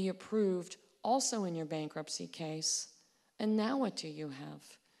 that can be approved also in your bankruptcy case. And now what do you have?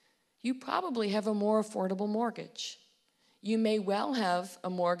 You probably have a more affordable mortgage. You may well have a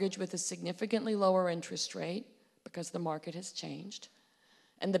mortgage with a significantly lower interest rate because the market has changed.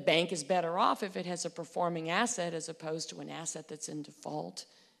 And the bank is better off if it has a performing asset as opposed to an asset that's in default.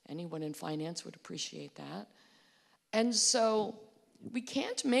 Anyone in finance would appreciate that. And so we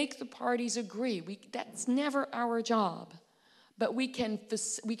can't make the parties agree. That's never our job. But we can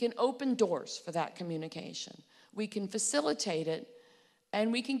open doors for that communication. We can facilitate it,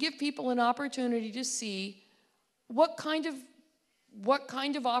 and we can give people an opportunity to see what kind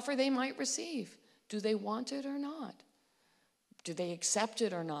of offer they might receive. Do they want it or not? Do they accept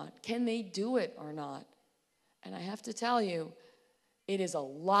it or not? Can they do it or not? And I have to tell you, it is a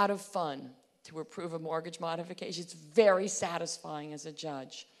lot of fun to approve a mortgage modification. It's very satisfying as a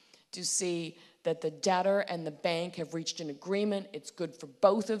judge to see that the debtor and the bank have reached an agreement. It's good for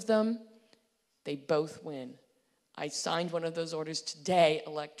both of them. They both win. I signed one of those orders today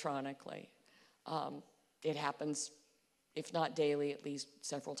electronically. It happens, if not daily, at least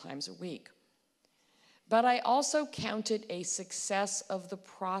several times a week. But I also count it a success of the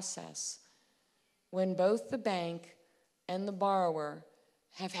process when both the bank and the borrower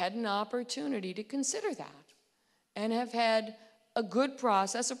have had an opportunity to consider that and have had a good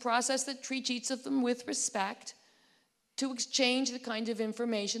process, a process that treats each of them with respect, to exchange the kind of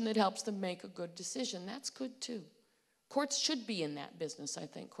information that helps them make a good decision. That's good too. Courts should be in that business, I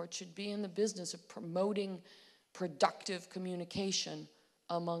think. Courts should be in the business of promoting productive communication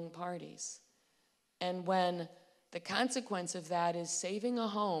among parties. And when the consequence of that is saving a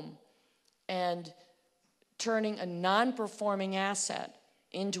home and turning a non-performing asset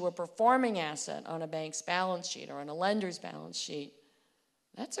into a performing asset on a bank's balance sheet or on a lender's balance sheet,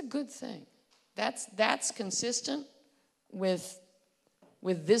 that's a good thing. That's consistent with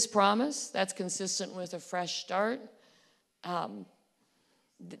this promise. That's consistent with a fresh start.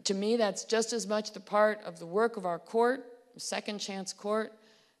 To me, that's just as much the part of the work of our court, Second Chance Court,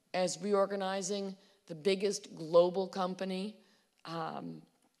 as reorganizing the biggest global company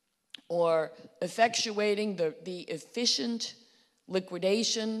or effectuating the efficient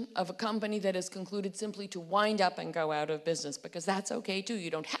liquidation of a company that has concluded simply to wind up and go out of business, because that's okay too.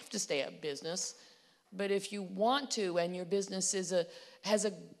 You don't have to stay at business. But if you want to and your business has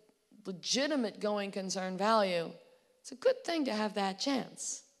a legitimate going concern value, it's a good thing to have that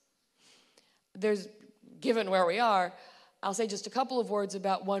chance. Given where we are, I'll say just a couple of words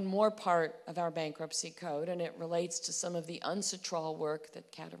about one more part of our bankruptcy code, and it relates to some of the unsatral work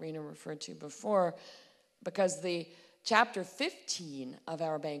that Katerina referred to before, because the Chapter 15 of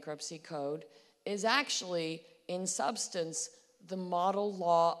our bankruptcy code is actually, in substance, the model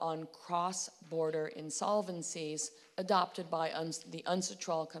law on cross-border insolvencies adopted by the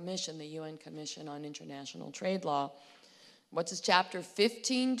UNCITRAL Commission, the UN Commission on International Trade Law. What does Chapter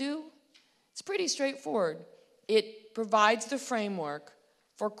 15 do? It's pretty straightforward. It provides the framework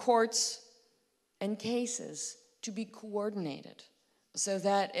for courts and cases to be coordinated, so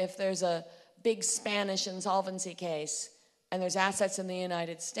that if there's a big Spanish insolvency case and there's assets in the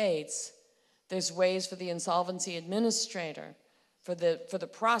United States, there's ways for the insolvency administrator, for the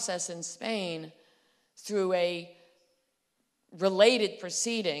process in Spain, through a related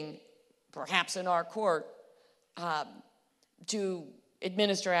proceeding, perhaps in our court, to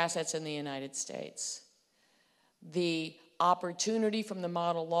administer assets in the United States. The opportunity from the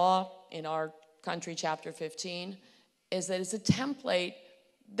model law in our country, Chapter 15, is that it's a template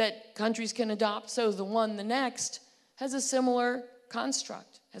that countries can adopt, so the next, has a similar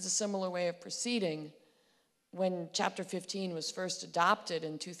construct, has a similar way of proceeding. When Chapter 15 was first adopted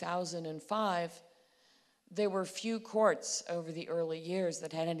in 2005, there were few courts over the early years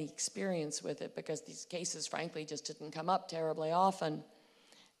that had any experience with it, because these cases, frankly, just didn't come up terribly often.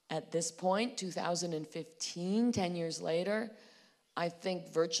 At this point, 2015, 10 years later, I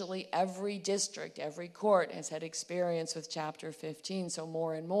think virtually every district, every court has had experience with Chapter 15, so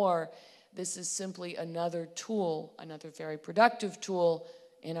more and more, this is simply another tool, another very productive tool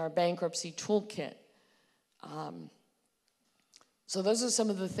in our bankruptcy toolkit. So those are some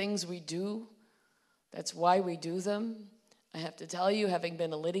of the things we do. That's why we do them. I have to tell you, having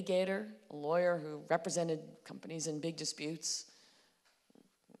been a litigator, a lawyer who represented companies in big disputes,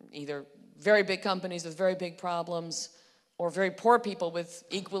 either very big companies with very big problems, or very poor people with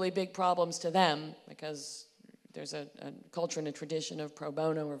equally big problems to them, because there's a culture and a tradition of pro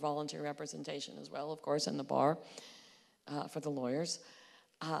bono or voluntary representation as well, of course, in the bar for the lawyers.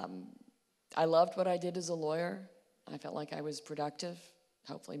 I loved what I did as a lawyer. I felt like I was productive,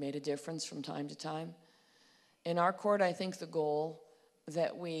 hopefully made a difference from time to time. In our court, I think the goal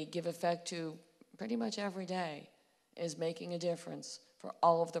that we give effect to pretty much every day is making a difference for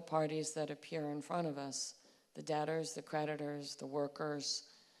all of the parties that appear in front of us. The debtors, the creditors, the workers,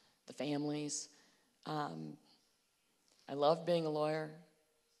 the families. I love being a lawyer.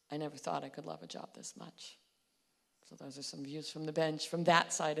 I never thought I could love a job this much. So those are some views from the bench, from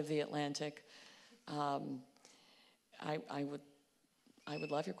that side of the Atlantic. I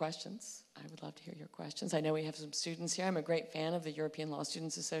would love your questions. I would love to hear your questions. I know we have some students here. I'm a great fan of the European Law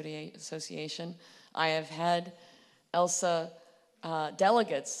Students Association. I have had ELSA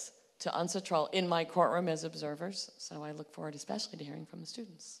delegates to UNCITRAL in my courtroom as observers, so I look forward especially to hearing from the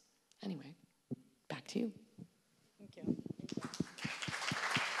students. Anyway, back to you. Thank you.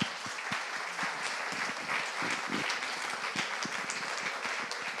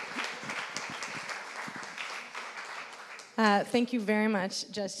 Thank you very much,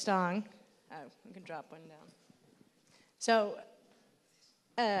 Judge Stong. You can drop one down. So,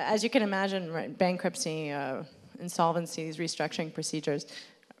 as you can imagine, right, bankruptcy, insolvencies, restructuring procedures,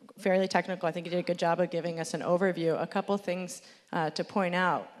 fairly technical. I think you did a good job of giving us an overview. A couple things to point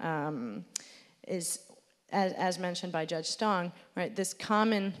out is, as mentioned by Judge Stong, right, this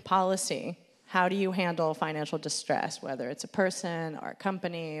common policy, how do you handle financial distress, whether it's a person or a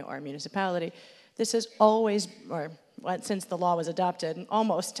company or a municipality, this is always, or since the law was adopted,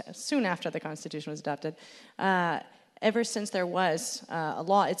 almost soon after the Constitution was adopted, ever since there was a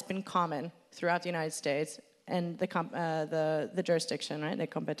law, it's been common throughout the United States and the jurisdiction, right, the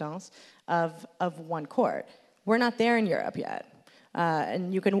competence of one court. We're not there in Europe yet.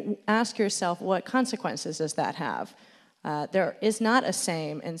 And you can ask yourself, what consequences does that have? There is not a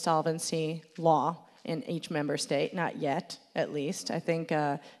same insolvency law in each member state, not yet, at least. I think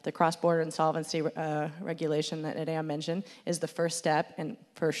the cross-border insolvency regulation that Nerea mentioned is the first step, and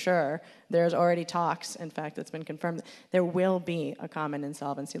for sure, there's already talks, in fact, it's been confirmed, there will be a common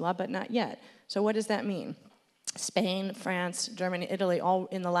insolvency law, but not yet. So what does that mean? Spain, France, Germany, Italy, all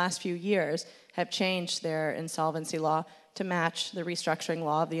in the last few years have changed their insolvency law to match the restructuring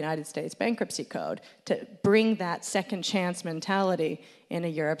law of the United States Bankruptcy Code, to bring that second chance mentality in a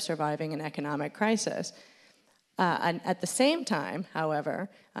Europe surviving an economic crisis. And at the same time, however,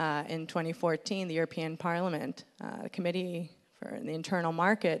 in 2014, the European Parliament, the Committee for the Internal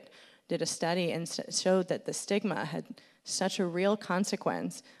Market, did a study and showed that the stigma had such a real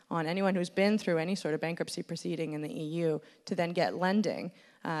consequence on anyone who's been through any sort of bankruptcy proceeding in the EU to then get lending,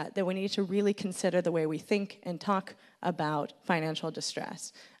 that we need to really consider the way we think and talk about financial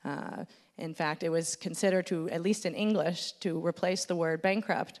distress. In fact, it was considered to, at least in English, to replace the word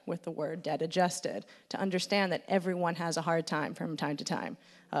bankrupt with the word debt adjusted, to understand that everyone has a hard time from time to time.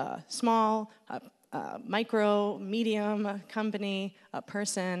 Small, micro, medium company, a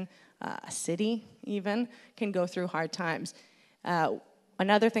person, a city even, can go through hard times.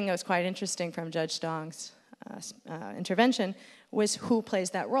 Another thing that was quite interesting from Judge Stong's intervention was who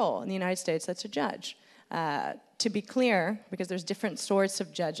plays that role. In the United States, that's a judge. To be clear, because there's different sorts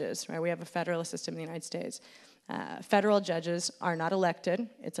of judges, right? We have a federalist system in the United States. Federal judges are not elected.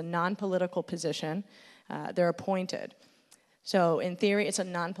 It's a non-political position. They're appointed. So in theory, it's a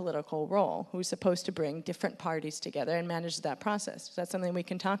non-political role who's supposed to bring different parties together and manage that process. So that's something we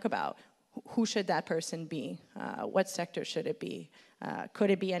can talk about. Who should that person be? What sector should it be? Could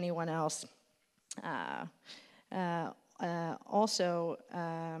it be anyone else? Also,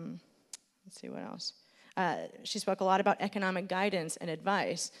 let's see what else. She spoke a lot about economic guidance and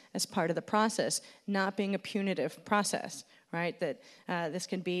advice as part of the process, not being a punitive process, right? That this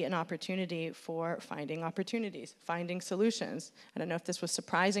can be an opportunity for finding opportunities, finding solutions. I don't know if this was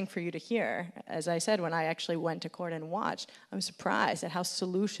surprising for you to hear. As I said, when I actually went to court and watched, I was surprised at how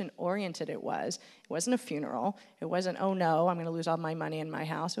solution-oriented it was. It wasn't a funeral. It wasn't, oh no, I'm going to lose all my money in my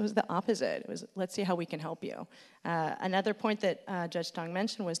house. It was the opposite. It was, let's see how we can help you. Another point that Judge Stong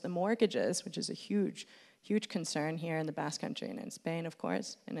mentioned was the mortgages, which is a huge concern here in the Basque Country and in Spain, of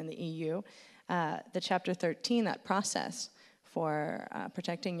course, and in the EU. The Chapter 13, that process for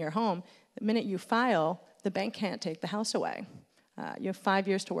protecting your home, the minute you file, the bank can't take the house away. You have 5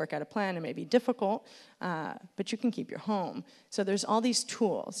 years to work out a plan. It may be difficult, but you can keep your home. So there's all these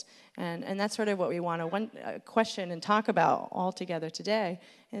tools, and that's sort of what we want to question and talk about all together today,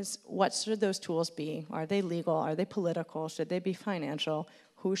 is what should those tools be? Are they legal? Are they political? Should they be financial?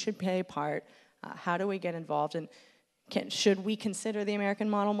 Who should play a part? How do we get involved? And should we consider the American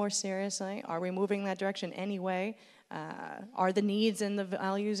model more seriously? Are we moving in that direction anyway? Are the needs and the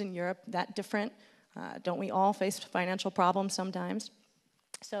values in Europe that different? Don't we all face financial problems sometimes?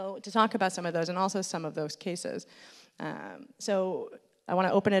 So to talk about some of those and also some of those cases. So I want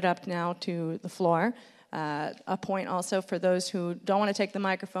to open it up now to the floor. A point also for those who don't want to take the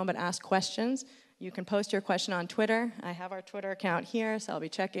microphone but ask questions. You can post your question on Twitter. I have our Twitter account here, so I'll be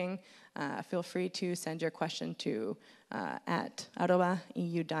checking. Feel free to send your question to at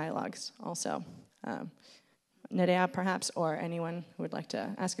 @EU Dialogues also. Nerea, perhaps, or anyone who would like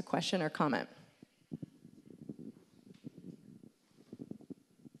to ask a question or comment.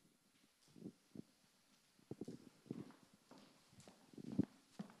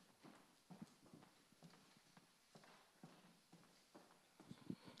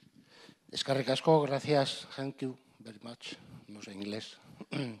 Eskerrik asko, gracias, thank you very much, no sé inglés.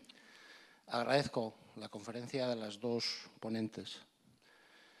 Agradezco la conferencia de las dos ponentes.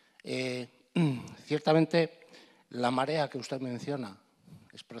 Ciertamente, la marea que usted menciona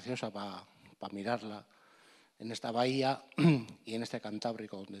es preciosa para mirarla en esta bahía y en este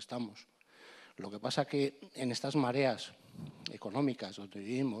Cantábrico donde estamos. Lo que pasa que en estas mareas económicas donde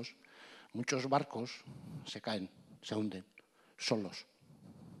vivimos, muchos barcos se caen, se hunden, solos,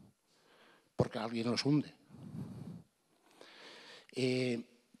 porque alguien los hunde.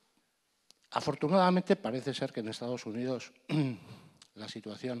 Afortunadamente parece ser que en Estados Unidos la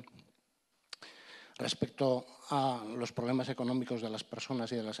situación respecto a los problemas económicos de las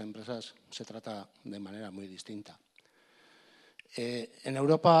personas y de las empresas se trata de manera muy distinta. En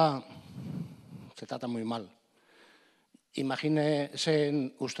Europa se trata muy mal.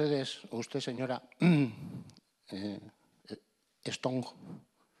 Imagínense ustedes, o usted señora, Stong,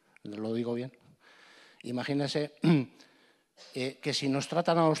 ¿lo digo bien? Imagínense que si nos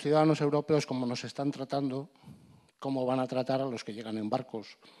tratan a los ciudadanos europeos como nos están tratando, ¿cómo van a tratar a los que llegan en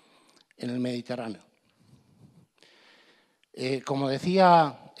barcos en el Mediterráneo? Como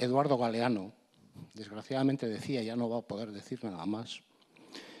decía Eduardo Galeano, desgraciadamente decía, ya no va a poder decir nada más,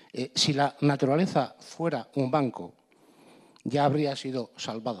 si la naturaleza fuera un banco, ya habría sido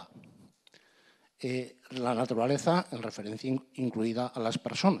salvada. La naturaleza, en referencia incluida a las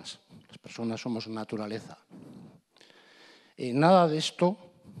personas. Las personas somos naturaleza. Nada de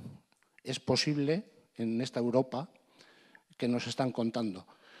esto es posible en esta Europa que nos están contando.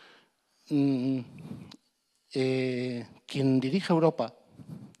 Quien dirige Europa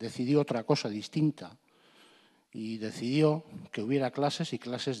decidió otra cosa distinta y decidió que hubiera clases y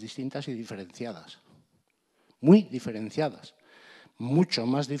clases distintas y diferenciadas. Muy diferenciadas. Mucho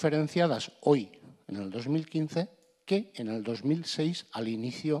más diferenciadas hoy, en el 2015, que en el 2006, al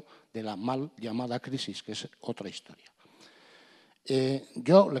inicio de la mal llamada crisis, que es otra historia.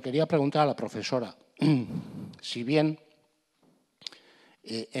 Yo le quería preguntar a la profesora, si bien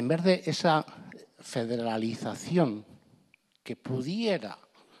en vez de esa federalización que pudiera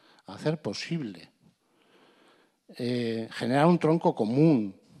hacer posible generar un tronco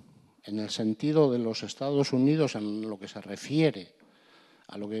común en el sentido de los Estados Unidos en lo que se refiere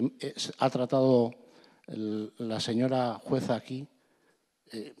a lo que ha tratado la señora jueza aquí,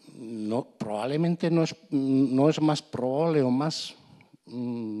 probablemente no es más probable o más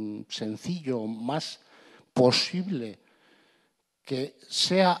sencillo, más posible que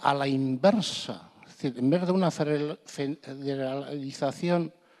sea a la inversa. Es decir, en vez de una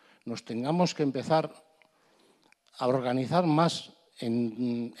federalización nos tengamos que empezar a organizar más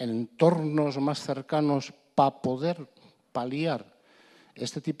en entornos más cercanos para poder paliar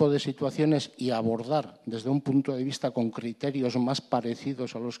este tipo de situaciones y abordar desde un punto de vista con criterios más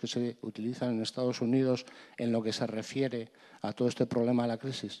parecidos a los que se utilizan en Estados Unidos en lo que se refiere a todo este problema de la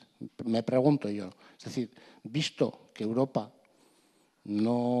crisis. Me pregunto yo, es decir, visto que Europa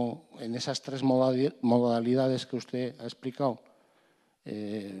no, en esas tres modalidades que usted ha explicado,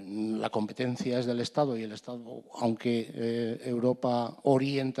 la competencia es del Estado y el Estado, aunque Europa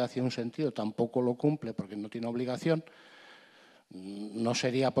orienta hacia un sentido, tampoco lo cumple porque no tiene obligación. ¿No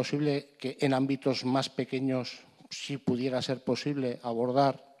sería posible que en ámbitos más pequeños sí pudiera ser posible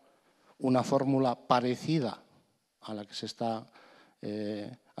abordar una fórmula parecida a la que se está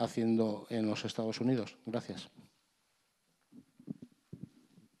haciendo en los Estados Unidos? Gracias.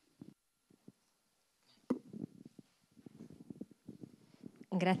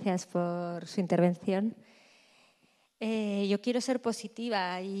 Gracias por su intervención. Yo quiero ser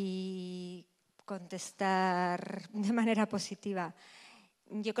positiva y contestar de manera positiva.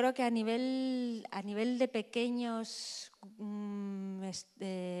 Yo creo que a nivel de pequeños, o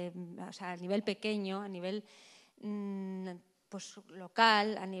sea, a nivel pequeño, a nivel pues,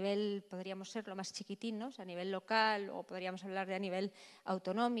 local, a nivel, podríamos ser lo más chiquitín, ¿no? O sea, a nivel local, o podríamos hablar de a nivel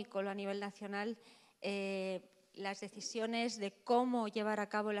autonómico o a nivel nacional, las decisiones de cómo llevar a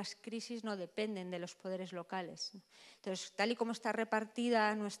cabo las crisis no dependen de los poderes locales. Entonces, tal y como está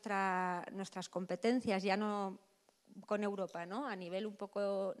repartida nuestras competencias, ya no con Europa, ¿no? A nivel un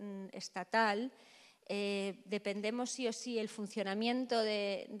poco estatal, dependemos sí o sí, el funcionamiento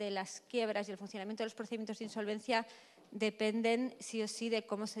de las quiebras y el funcionamiento de los procedimientos de insolvencia dependen sí o sí de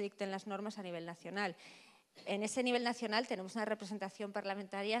cómo se dicten las normas a nivel nacional. En ese nivel nacional tenemos una representación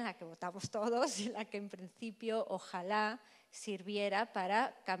parlamentaria en la que votamos todos y en la que en principio ojalá sirviera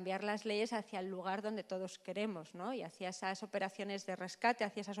para cambiar las leyes hacia el lugar donde todos queremos, ¿no? Y hacia esas operaciones de rescate,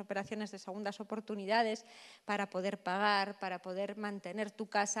 hacia esas operaciones de segundas oportunidades para poder pagar, para poder mantener tu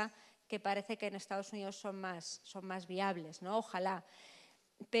casa, que parece que en Estados Unidos son más viables, ¿no? Ojalá.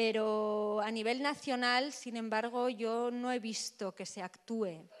 Pero a nivel nacional, sin embargo, yo no he visto que se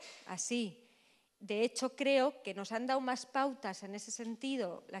actúe así. De hecho, creo que nos han dado más pautas en ese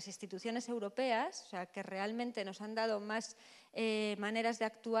sentido las instituciones europeas, o sea, que realmente nos han dado más maneras de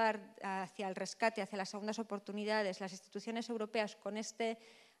actuar hacia el rescate, hacia las segundas oportunidades, las instituciones europeas con este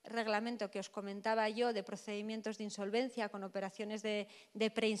reglamento que os comentaba yo de procedimientos de insolvencia con operaciones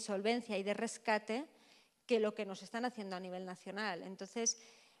de preinsolvencia y de rescate que lo que nos están haciendo a nivel nacional. Entonces,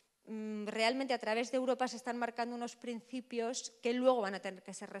 realmente a través de Europa se están marcando unos principios que luego van a tener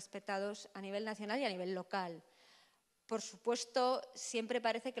que ser respetados a nivel nacional y a nivel local. Por supuesto, siempre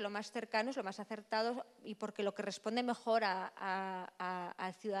parece que lo más cercano es lo más acertado y porque lo que responde mejor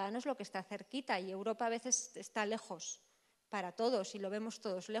al ciudadano es lo que está cerquita, y Europa a veces está lejos para todos y lo vemos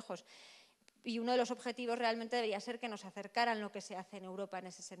todos lejos. Y uno de los objetivos realmente debería ser que nos acercaran lo que se hace en Europa en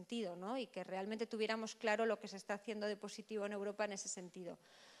ese sentido, ¿no? Y que realmente tuviéramos claro lo que se está haciendo de positivo en Europa en ese sentido.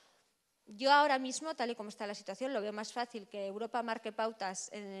 Yo ahora mismo, tal y como está la situación, lo veo más fácil que Europa marque pautas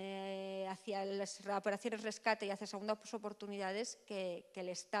hacia las operaciones rescate y hacia segundas oportunidades que el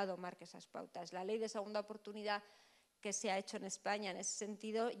Estado marque esas pautas. La ley de segunda oportunidad que se ha hecho en España en ese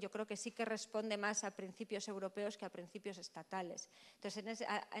sentido, yo creo que sí que responde más a principios europeos que a principios estatales.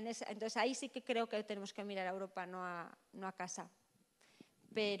 Entonces ahí sí que creo que tenemos que mirar a Europa, no a casa.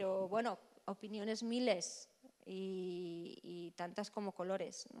 Pero bueno, opiniones miles y tantas como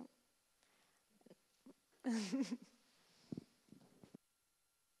colores, ¿no?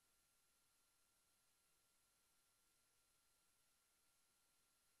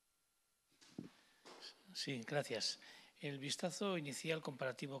 Sí, gracias. El vistazo inicial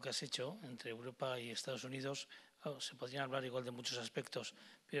comparativo que has hecho entre Europa y Estados Unidos, se podrían hablar igual de muchos aspectos,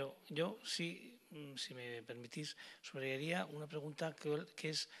 pero yo sí, si me permitís, subrayaría una pregunta que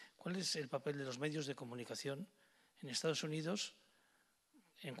es ¿cuál es el papel de los medios de comunicación en Estados Unidos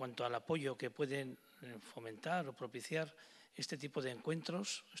en cuanto al apoyo que pueden fomentar o propiciar este tipo de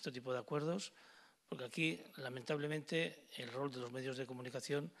encuentros, este tipo de acuerdos? Porque aquí, lamentablemente, el rol de los medios de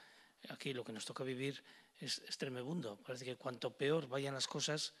comunicación, aquí lo que nos toca vivir es tremebundo. Parece que cuanto peor vayan las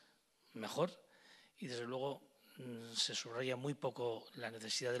cosas, mejor. Y desde luego se subraya muy poco la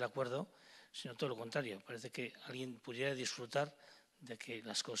necesidad del acuerdo, sino todo lo contrario. Parece que alguien pudiera disfrutar de que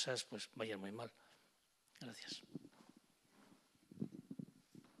las cosas pues vayan muy mal. Gracias.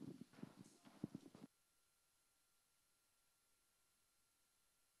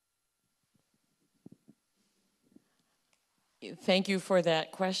 Thank you for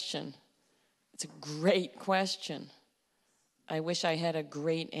that question. It's a great question. I wish I had a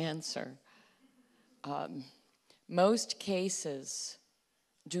great answer. Most cases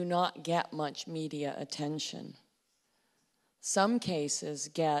do not get much media attention. Some cases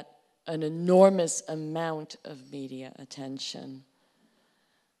get an enormous amount of media attention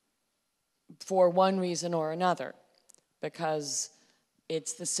for one reason or another, because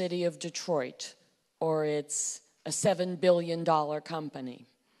it's the city of Detroit, or it's a $7 billion company,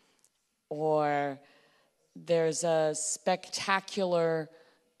 or there's a spectacular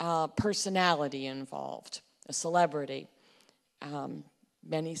personality involved, a celebrity.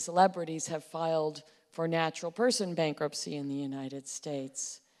 Many celebrities have filed for natural person bankruptcy in the United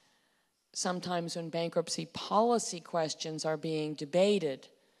States. Sometimes when bankruptcy policy questions are being debated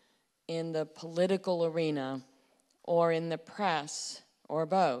in the political arena or in the press or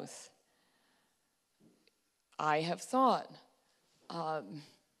both, I have thought,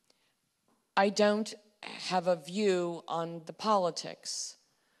 I don't have a view on the politics.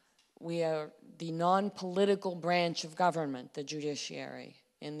 We are the non-political branch of government, the judiciary,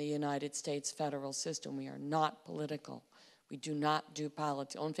 in the United States federal system. We are not political. We do not do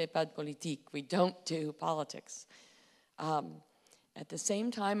politics. On ne fait pas de politique. We don't do politics. At the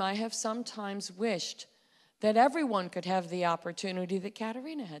same time, I have sometimes wished that everyone could have the opportunity that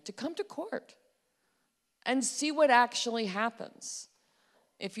Katerina had, to come to court and see what actually happens.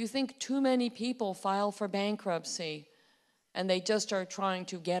 If you think too many people file for bankruptcy and they just are trying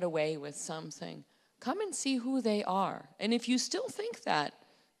to get away with something, come and see who they are. And if you still think that,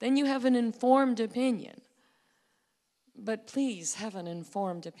 then you have an informed opinion. But please have an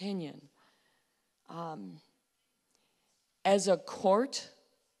informed opinion. As a court,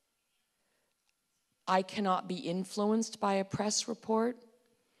 I cannot be influenced by a press report.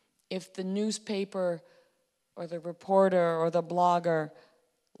 If the newspaper or the reporter or the blogger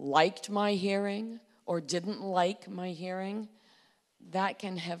liked my hearing or didn't like my hearing, that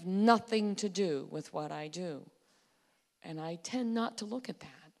can have nothing to do with what I do. And I tend not to look at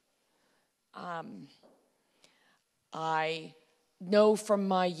that. I know from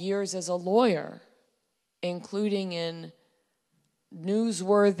my years as a lawyer, including in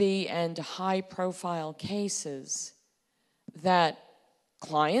newsworthy and high-profile cases, that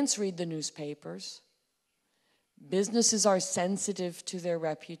clients read the newspapers. Businesses are sensitive to their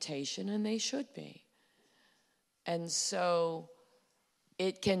reputation, and they should be. And so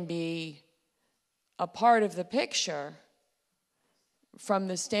it can be a part of the picture from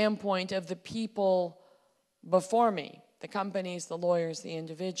the standpoint of the people before me, the companies, the lawyers, the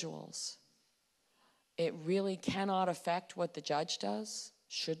individuals. It really cannot affect what the judge does,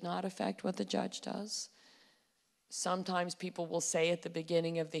 should not affect what the judge does. Sometimes people will say at the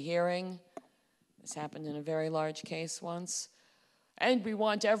beginning of the hearing, this happened in a very large case once, and we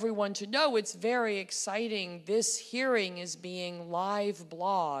want everyone to know it's very exciting. This hearing is being live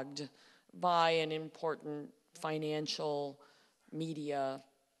blogged by an important financial media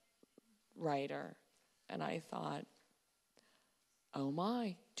writer. And I thought, oh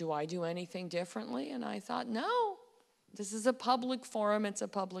my, do I do anything differently? And I thought, no, this is a public forum, it's a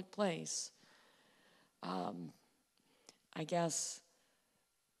public place. I guess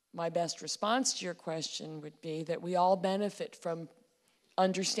my best response to your question would be that we all benefit from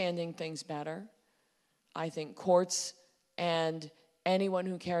understanding things better. I think courts and anyone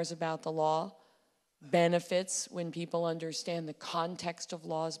who cares about the law benefits when people understand the context of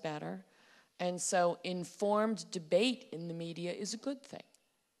laws better. And so informed debate in the media is a good thing.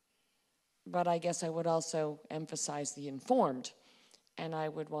 But I guess I would also emphasize the informed. And I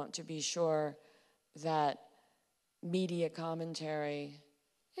would want to be sure that media commentary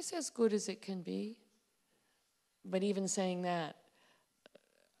is as good as it can be. But even saying that,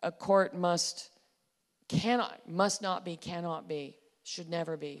 a court cannot be, should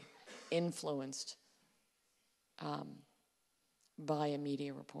never be influenced by a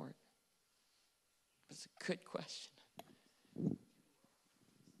media report. It's a good question.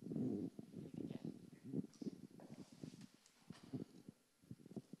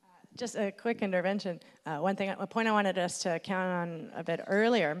 Just a quick intervention. A point I wanted us to count on a bit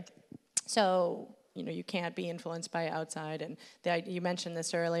earlier. So, you can't be influenced by outside, and you mentioned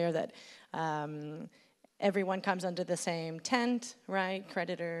this earlier that everyone comes under the same tent, right?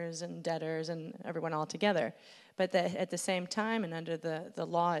 Creditors and debtors and everyone all together. But at the same time, and under the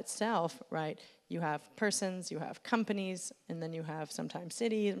law itself, right? You have persons, you have companies, and then you have sometimes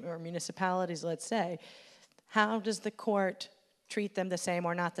cities or municipalities, let's say. How does the court treat them the same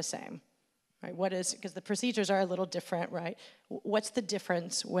or not the same? Right? Because the procedures are a little different, right? What's the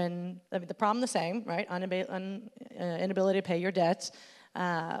difference the problem the same, right? Inability to pay your debts.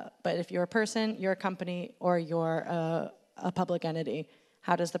 But if you're a person, you're a company, or you're a public entity,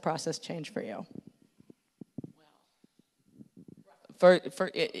 how does the process change for you?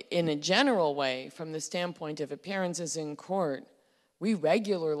 In a general way, from the standpoint of appearances in court, we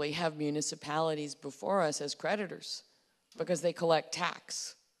regularly have municipalities before us as creditors because they collect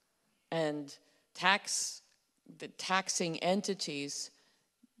tax. And the taxing entities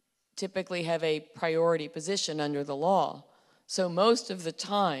typically have a priority position under the law. So most of the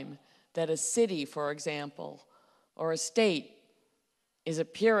time that a city, for example, or a state is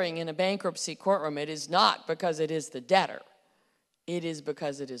appearing in a bankruptcy courtroom, it is not because it is the debtor. It is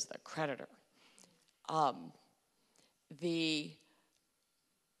because it is the creditor. The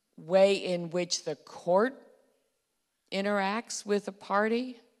way in which the court interacts with a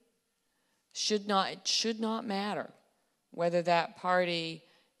party should not matter whether that party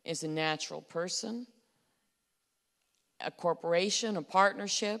is a natural person, a corporation, a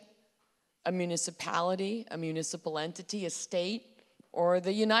partnership, a municipality, a municipal entity, a state, or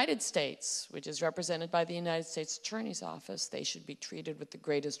the United States, which is represented by the United States Attorney's Office. They should be treated with the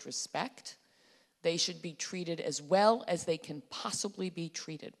greatest respect. They should be treated as well as they can possibly be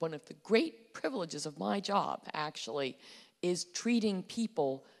treated. One of the great privileges of my job, actually, is treating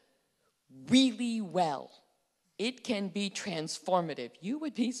people really well. It can be transformative. You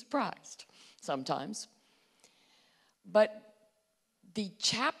would be surprised sometimes. But the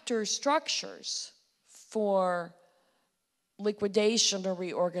chapter structures for liquidation or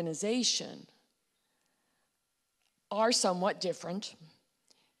reorganization are somewhat different.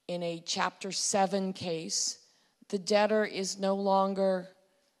 In a Chapter 7 case, the debtor is no longer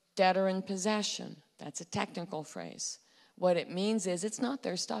debtor in possession. That's a technical phrase. What it means is it's not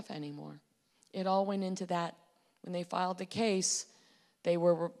their stuff anymore. It all went into that. When they filed the case, they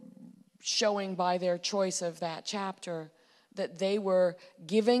were showing by their choice of that chapter that they were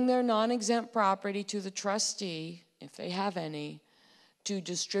giving their non-exempt property to the trustee, if they have any, to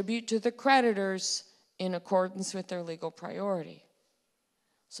distribute to the creditors in accordance with their legal priority.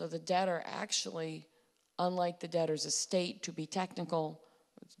 So the debtor actually, unlike the debtor's estate, to be technical,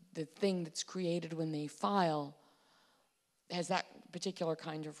 the thing that's created when they file, has that particular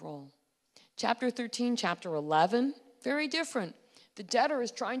kind of role. Chapter 13, Chapter 11, very different. The debtor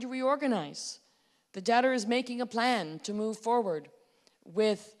is trying to reorganize. The debtor is making a plan to move forward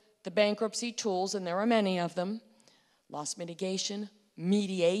with the bankruptcy tools, and there are many of them. Loss mitigation,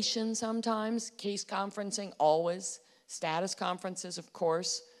 mediation sometimes, case conferencing always, Status conferences, of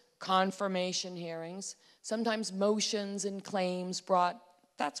course, confirmation hearings, sometimes motions and claims brought.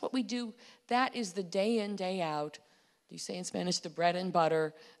 That's what we do. That is the day in, day out. You say in Spanish, the bread and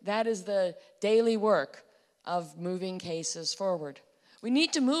butter. That is the daily work of moving cases forward. We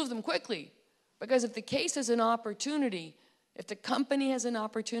need to move them quickly, because if the case has an opportunity, if the company has an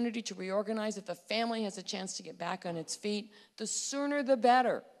opportunity to reorganize, if the family has a chance to get back on its feet, the sooner the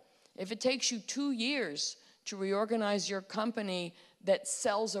better. If it takes you 2 years to reorganize your company that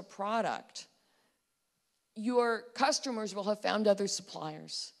sells a product, your customers will have found other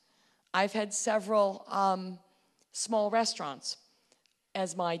suppliers. I've had several small restaurants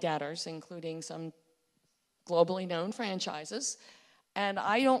as my debtors, including some globally known franchises, and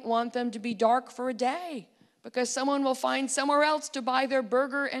I don't want them to be dark for a day, because someone will find somewhere else to buy their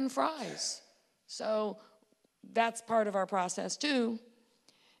burger and fries. So that's part of our process too.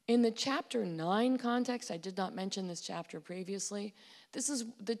 In the Chapter 9 context, I did not mention this chapter previously, this is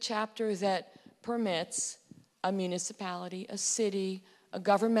the chapter that permits a municipality, a city, a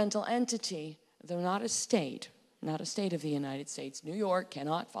governmental entity, though not a state of the United States, New York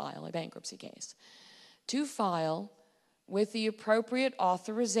cannot file a bankruptcy case, to file with the appropriate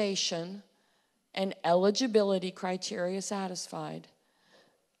authorization and eligibility criteria satisfied,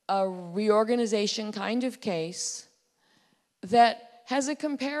 a reorganization kind of case that has a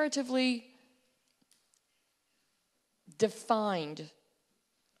comparatively defined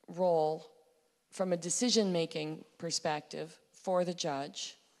role from a decision-making perspective for the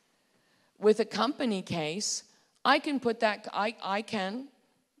judge. With a company case, I can put that, I can,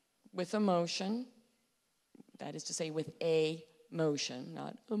 with a motion, that is to say with a motion,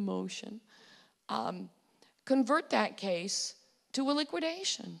 not a motion, convert that case to a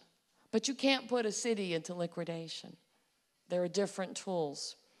liquidation. But you can't put a city into liquidation. There are different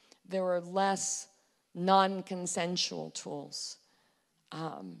tools. There are less non-consensual tools.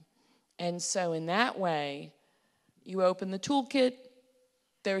 And so in that way, you open the toolkit,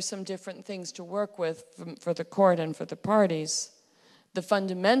 there are some different things to work with for the court and for the parties. The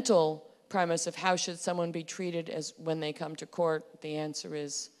fundamental premise of how should someone be treated as when they come to court, the answer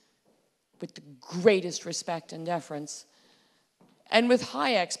is with the greatest respect and deference, and with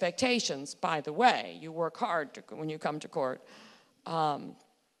high expectations, by the way. You work hard when you come to court.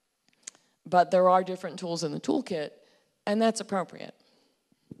 But there are different tools in the toolkit, and that's appropriate.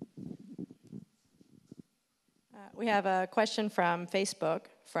 We have a question from Facebook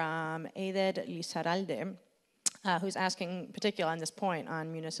from Eider Lizarralde, who's asking, particularly on this point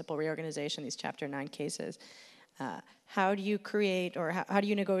on municipal reorganization, these Chapter 9 cases. How do you create, or how do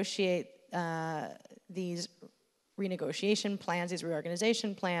you negotiate these renegotiation plans, these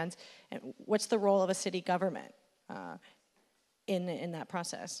reorganization plans, and what's the role of a city government in that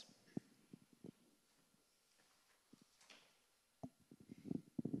process?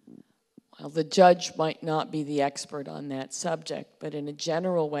 Well, the judge might not be the expert on that subject, but in a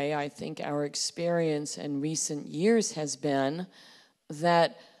general way, I think our experience in recent years has been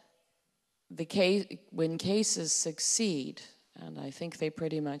that when cases succeed, and I think they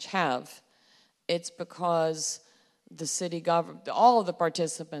pretty much have, it's because the city government, all of the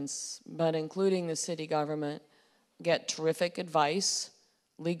participants, but including the city government, get terrific advice,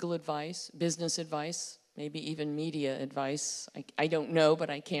 legal advice, business advice, maybe even media advice. I don't know, but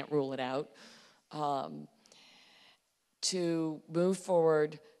I can't rule it out, to move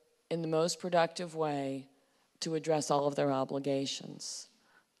forward in the most productive way to address all of their obligations.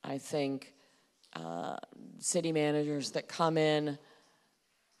 I think city managers that come in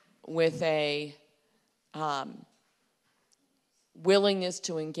with a willingness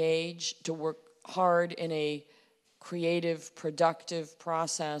to engage, to work hard in a creative, productive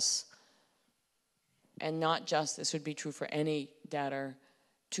process, and not just, this would be true for any debtor,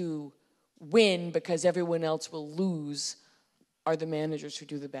 to win because everyone else will lose, are the managers who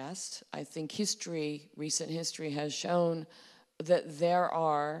do the best. I think history, recent history has shown that there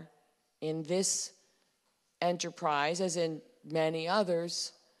are, in this enterprise, as in many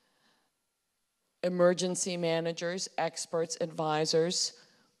others, emergency managers, experts, advisors,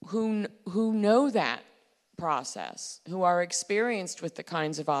 who know that process, who are experienced with the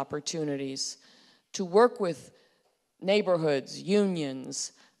kinds of opportunities to work with neighborhoods,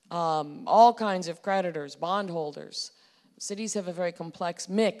 unions, all kinds of creditors, bondholders. Cities have a very complex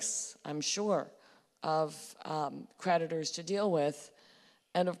mix, I'm sure, of creditors to deal with.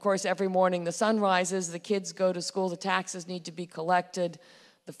 And of course, every morning the sun rises, the kids go to school, the taxes need to be collected,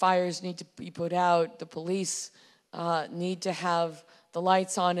 the fires need to be put out, the police need to have the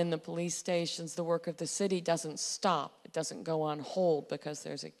lights on in the police stations. The work of the city doesn't stop. It doesn't go on hold because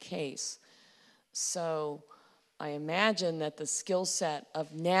there's a case. So I imagine that the skill set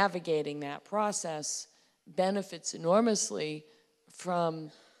of navigating that process benefits enormously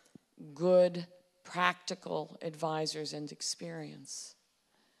from good, practical advisors and experience.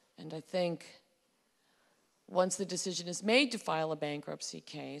 And I think once the decision is made to file a bankruptcy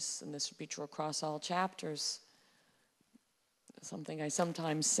case, and this would be true across all chapters, something I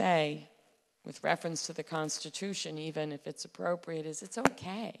sometimes say with reference to the Constitution, even if it's appropriate, is it's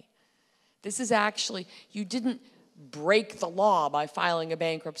okay. This is actually, you didn't break the law by filing a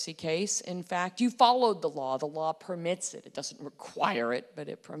bankruptcy case. In fact, you followed the law. The law permits it. It doesn't require it, but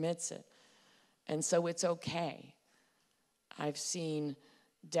it permits it. And so it's okay. I've seen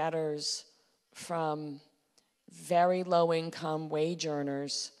debtors from very low-income wage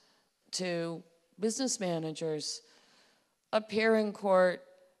earners to business managers appear in court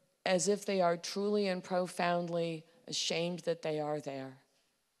as if they are truly and profoundly ashamed that they are there.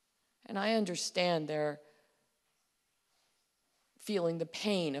 And I understand they're feeling the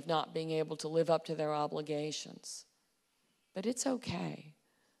pain of not being able to live up to their obligations. But it's okay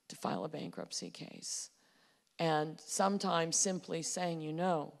to file a bankruptcy case. And sometimes simply saying, you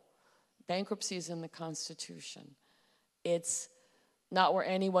know, bankruptcy is in the Constitution. It's not where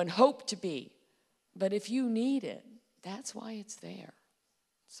anyone hoped to be, but if you need it, that's why it's there.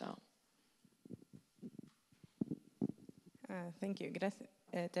 So. Thank you. Gracias.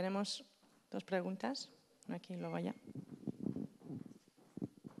 Tenemos dos preguntas. Aquí, luego allá.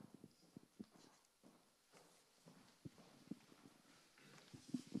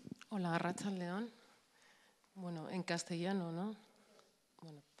 Hola, Hitzaldia. Bueno, en castellano, ¿no?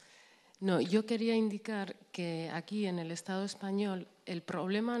 Bueno. No, yo quería indicar que aquí en el Estado español el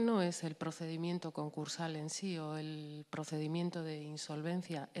problema no es el procedimiento concursal en sí o el procedimiento de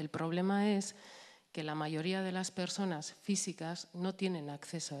insolvencia. El problema es que la mayoría de las personas físicas no tienen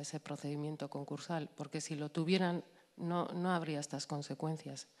acceso a ese procedimiento concursal, porque si lo tuvieran no habría estas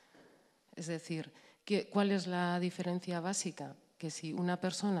consecuencias. Es decir, ¿cuál es la diferencia básica? Que si una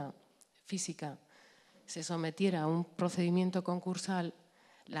persona física se sometiera a un procedimiento concursal,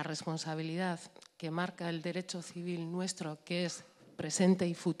 la responsabilidad que marca el derecho civil nuestro, que es presente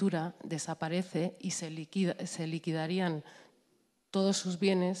y futura, desaparece y se liquidarían todos sus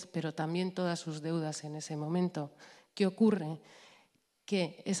bienes, pero también todas sus deudas en ese momento. ¿Qué ocurre?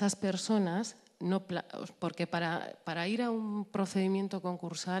 Que esas personas, porque para ir a un procedimiento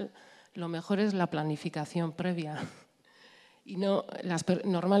concursal lo mejor es la planificación previa. Y no,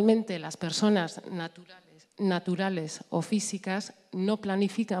 normalmente las personas naturales o físicas no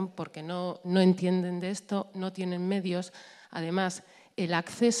planifican porque no entienden de esto, no tienen medios. Además, el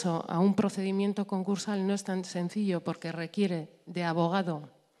acceso a un procedimiento concursal no es tan sencillo porque requiere de abogado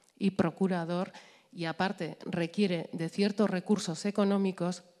y procurador y aparte requiere de ciertos recursos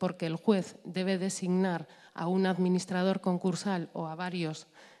económicos porque el juez debe designar a un administrador concursal o a varios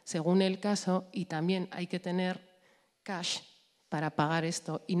según el caso y también hay que tener cash para pagar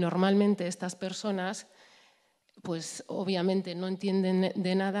esto. Y normalmente estas personas pues obviamente no entienden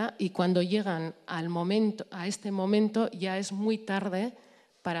de nada y cuando llegan a este momento ya es muy tarde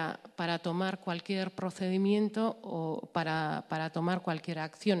para tomar cualquier procedimiento o para tomar cualquier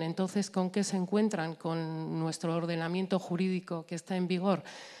acción. Entonces, ¿con qué se encuentran? Con nuestro ordenamiento jurídico que está en vigor,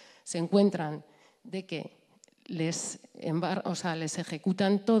 se encuentran de que les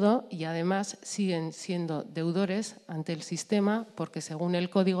ejecutan todo y además siguen siendo deudores ante el sistema porque según el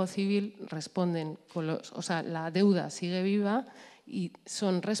Código Civil responden la deuda sigue viva y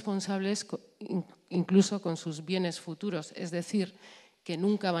son responsables incluso con sus bienes futuros, es decir, que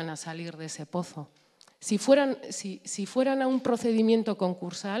nunca van a salir de ese pozo. Si fueran a un procedimiento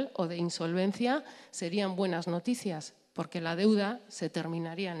concursal o de insolvencia serían buenas noticias porque la deuda se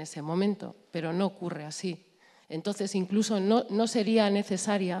terminaría en ese momento, pero no ocurre así. Entonces, incluso no sería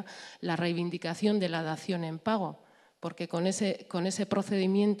necesaria la reivindicación de la dación en pago, porque con ese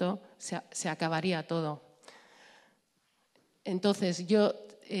procedimiento se acabaría todo. Entonces, yo,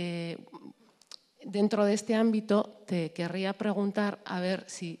 dentro de este ámbito, te querría preguntar, a ver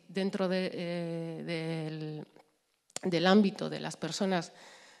si dentro del ámbito de las personas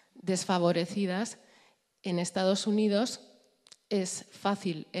desfavorecidas, en Estados Unidos, ¿es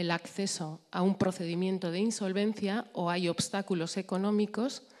fácil el acceso a un procedimiento de insolvencia o hay obstáculos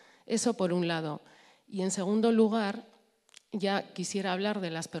económicos? Eso por un lado. Y en segundo lugar, ya quisiera hablar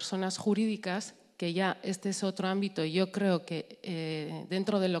de las personas jurídicas, que ya este es otro ámbito y yo creo que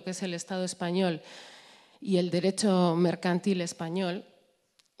dentro de lo que es el Estado español y el derecho mercantil español,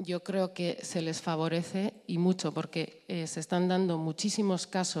 yo creo que se les favorece y mucho porque se están dando muchísimos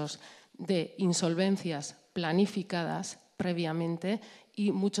casos de insolvencias planificadas previamente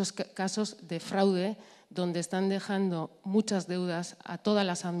y muchos casos de fraude donde están dejando muchas deudas a todas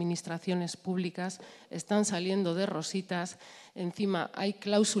las administraciones públicas, están saliendo de rositas, encima hay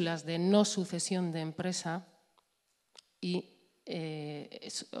cláusulas de no sucesión de empresa y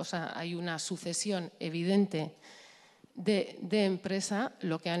hay una sucesión evidente de empresa.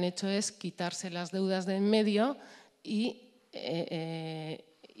 Lo que han hecho es quitarse las deudas de en medio y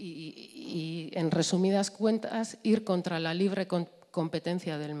en resumidas cuentas, ir contra la libre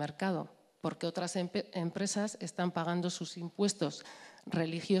competencia del mercado, porque otras empresas están pagando sus impuestos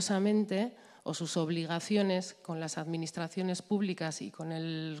religiosamente o sus obligaciones con las administraciones públicas y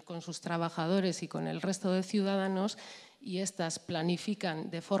con sus trabajadores y con el resto de ciudadanos, y estas planifican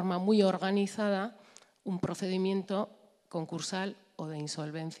de forma muy organizada un procedimiento concursal o de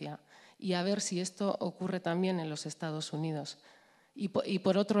insolvencia. Y a ver si esto ocurre también en los Estados Unidos. Y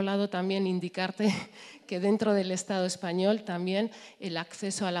por otro lado también indicarte que dentro del Estado español también el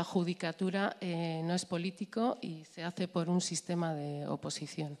acceso a la judicatura no es político y se hace por un sistema de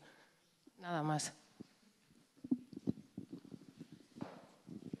oposición. Nada más.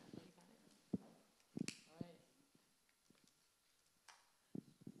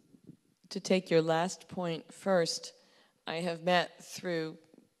 To take your last point first, I have met through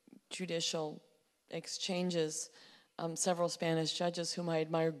judicial exchanges several Spanish judges whom I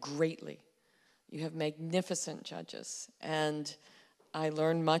admire greatly. You have magnificent judges, and I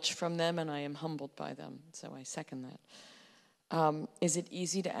learn much from them, and I am humbled by them, so I second that. Is it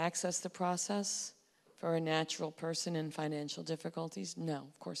easy to access the process for a natural person in financial difficulties? No,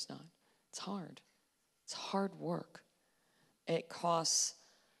 of course not. It's hard. It's hard work. It costs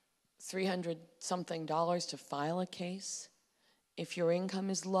 $300-something to file a case. If your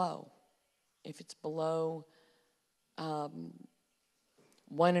income is low, if it's below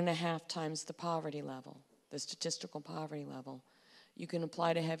 1.5 times the poverty level, the statistical poverty level, you can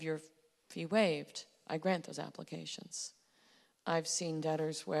apply to have your fee waived. I grant those applications. I've seen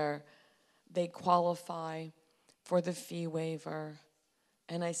debtors where they qualify for the fee waiver,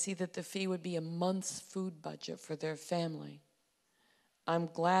 and I see that the fee would be a month's food budget for their family. I'm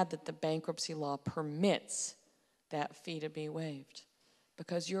glad that the bankruptcy law permits that fee to be waived,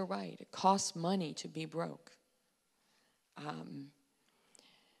 because you're right, it costs money to be broke.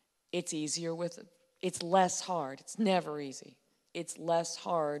 It's less hard. It's never easy. It's less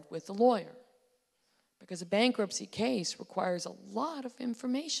hard with a lawyer, because a bankruptcy case requires a lot of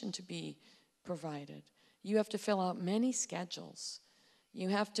information to be provided. You have to fill out many schedules. You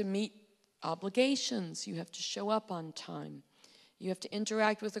have to meet obligations. You have to show up on time. You have to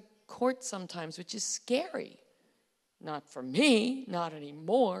interact with a court sometimes, which is scary. Not for me, not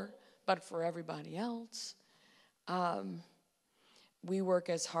anymore, but for everybody else. We work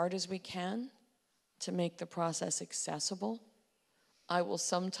as hard as we can to make the process accessible. I will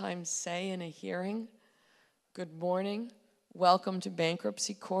sometimes say in a hearing, "Good morning, welcome to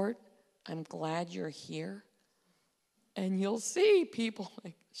bankruptcy court. I'm glad you're here." And you'll see people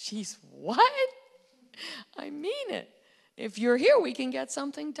like, "She's what?" I mean it. If you're here, we can get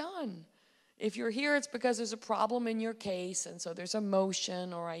something done. If you're here, it's because there's a problem in your case, and so there's a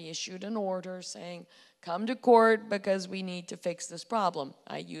motion, or I issued an order saying, come to court because we need to fix this problem.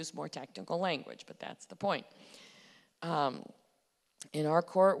 I use more technical language, but that's the point. In our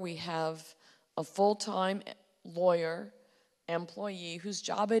court, we have a full-time lawyer employee whose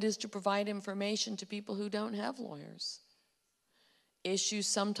job it is to provide information to people who don't have lawyers. Issues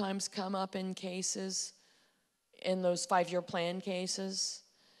sometimes come up in cases, in those 5-year plan cases,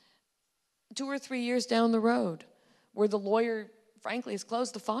 2 or 3 years down the road, where the lawyer, frankly, has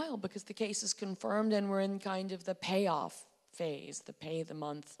closed the file because the case is confirmed and we're in kind of the payoff phase, the pay the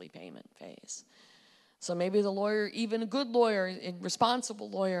monthly payment phase. So maybe the lawyer, even a good lawyer, a responsible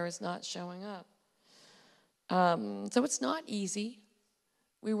lawyer, is not showing up. So it's not easy.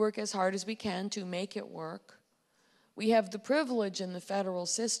 We work as hard as we can to make it work. We have the privilege in the federal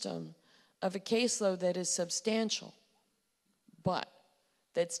system of a caseload that is substantial, but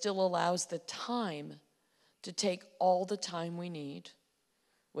that still allows the time to take all the time we need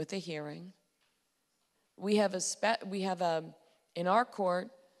with a hearing. We have in our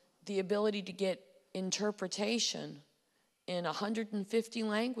court, the ability to get interpretation in 150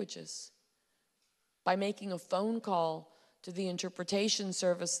 languages by making a phone call to the interpretation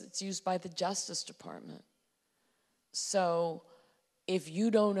service that's used by the Justice Department. So if you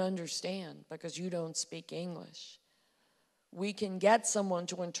don't understand because you don't speak English, we can get someone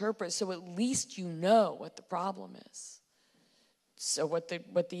to interpret, so at least you know what the problem is. So what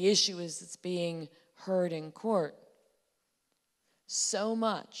the issue is that's being heard in court. So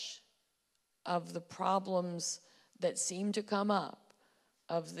much of the problems that seem to come up,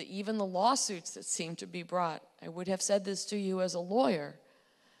 of even the lawsuits that seem to be brought, I would have said this to you as a lawyer,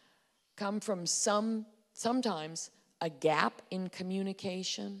 come from sometimes a gap in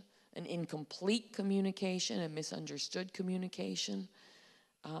communication, an incomplete communication, a misunderstood communication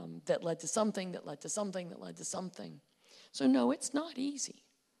that led to something, that led to something, that led to something. So no, it's not easy.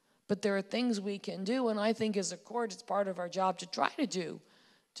 But there are things we can do, and I think as a court, it's part of our job to try to do,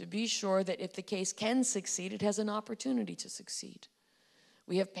 to be sure that if the case can succeed, it has an opportunity to succeed.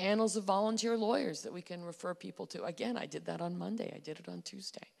 We have panels of volunteer lawyers that we can refer people to. Again, I did that on Monday. I did it on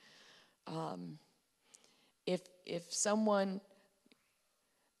Tuesday. If someone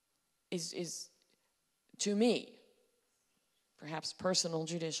is, to me, perhaps personal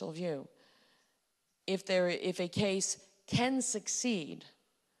judicial view, if a case can succeed,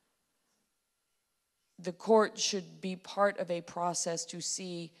 the court should be part of a process to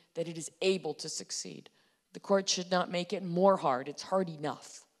see that it is able to succeed. The court should not make it more hard. It's hard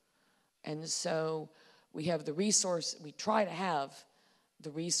enough. And so we have the resource, we try to have the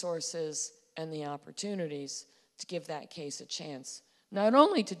resources and the opportunities to give that case a chance. Not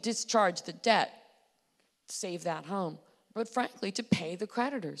only to discharge the debt, save that home, but frankly to pay the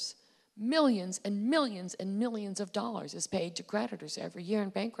creditors. Millions and millions and millions of dollars is paid to creditors every year in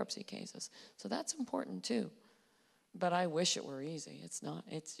bankruptcy cases. So that's important too. But I wish it were easy. It's not.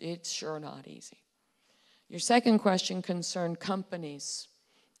 It's sure not easy. Your second question concerned companies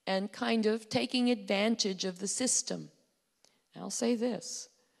and kind of taking advantage of the system. I'll say this.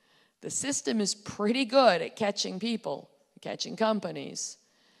 The system is pretty good at catching people, catching companies,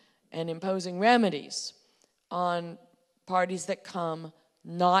 and imposing remedies on parties that come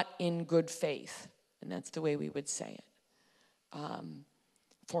not in good faith. And that's the way we would say it.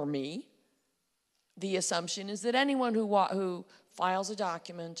 For me, the assumption is that anyone who files a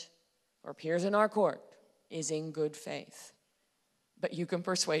document or appears in our court is in good faith. But you can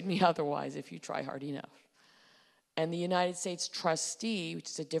persuade me otherwise if you try hard enough. And the United States trustee, which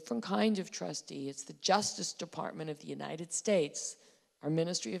is a different kind of trustee, it's the Justice Department of the United States, our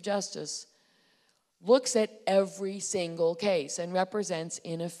Ministry of Justice, looks at every single case and represents,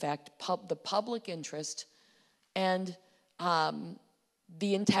 in effect, the public interest and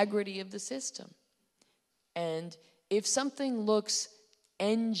the integrity of the system. And if something looks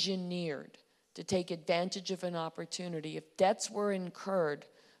engineered to take advantage of an opportunity, if debts were incurred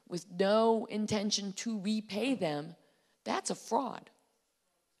with no intention to repay them, that's a fraud.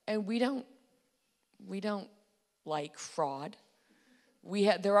 And we don't like fraud.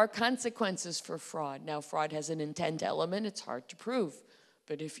 There are consequences for fraud. Now, fraud has an intent element. It's hard to prove.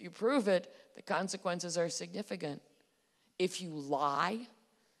 But if you prove it, the consequences are significant. If you lie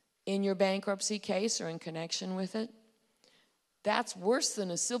in your bankruptcy case or in connection with it, that's worse than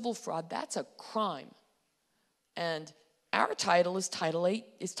a civil fraud. That's a crime. And our title is Title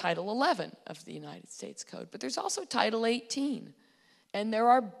 11 of the United States Code. But there's also Title 18. And there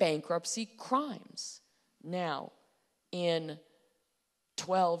are bankruptcy crimes. Now, in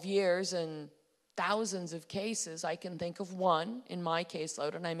 12 years and thousands of cases, I can think of one in my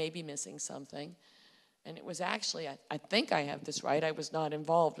caseload, and I may be missing something. And it was actually, I think I have this right, I was not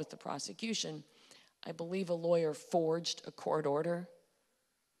involved with the prosecution. I believe a lawyer forged a court order.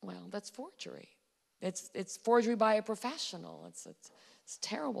 Well, that's forgery. It's forgery by a professional. It's a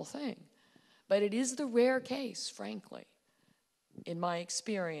terrible thing. But it is the rare case, frankly, in my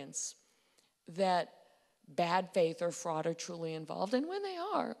experience, that bad faith or fraud are truly involved. And when they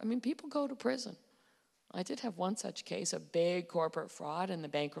are, I mean, people go to prison. I did have one such case, a big corporate fraud and the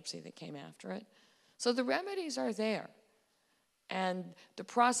bankruptcy that came after it. So the remedies are there. And the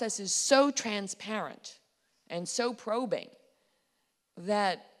process is so transparent and so probing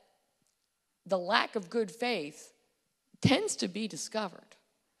that the lack of good faith tends to be discovered.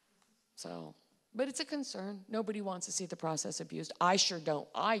 So, but it's a concern. Nobody wants to see the process abused. I sure don't.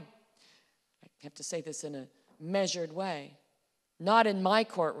 I have to say this in a measured way. Not in my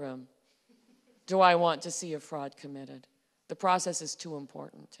courtroom do I want to see a fraud committed. The process is too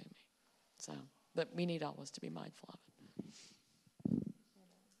important to me. So, but we need always to be mindful of it.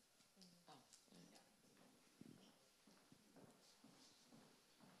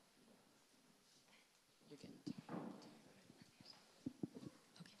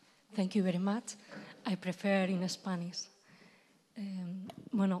 Thank you very much. I prefer in Spanish.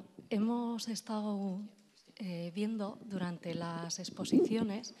 Bueno, hemos estado viendo durante las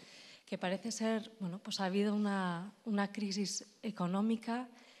exposiciones que parece ser, bueno, pues ha habido una crisis económica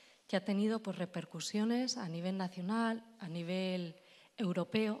que ha tenido pues, repercusiones a nivel nacional, a nivel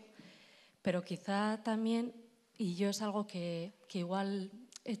europeo, pero quizá también, y yo es algo que igual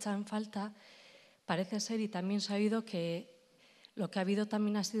echa en falta, parece ser y también sabido que lo que ha habido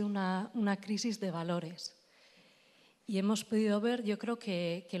también ha sido una crisis de valores. Y hemos podido ver, yo creo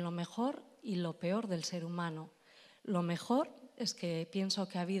que lo mejor y lo peor del ser humano. Lo mejor es que pienso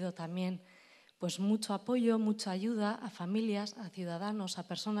que ha habido también pues mucho apoyo, mucha ayuda a familias, a ciudadanos, a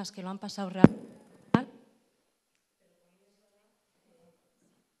personas que lo han pasado realmente mal.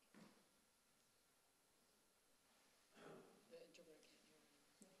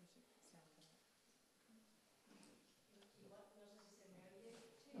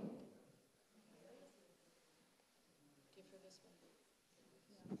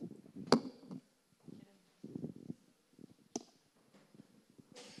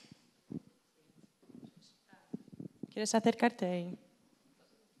 ¿Quieres acercarte?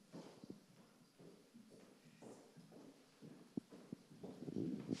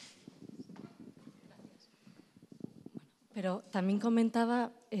 Pero también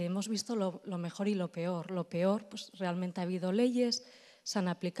comentaba, hemos visto lo mejor y lo peor. Lo peor, pues realmente ha habido leyes, se han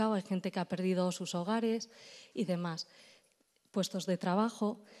aplicado, hay gente que ha perdido sus hogares y demás, puestos de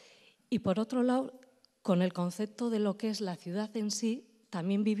trabajo. Y por otro lado, con el concepto de lo que es la ciudad en sí,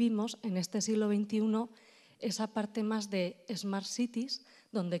 también vivimos en este siglo XXI esa parte más de smart cities,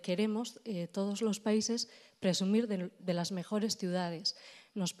 donde queremos todos los países presumir de las mejores ciudades.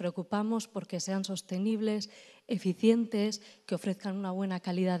 Nos preocupamos porque sean sostenibles, eficientes, que ofrezcan una buena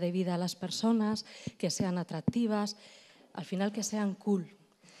calidad de vida a las personas, que sean atractivas, al final que sean cool.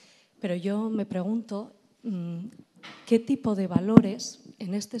 Pero yo me pregunto, ¿qué tipo de valores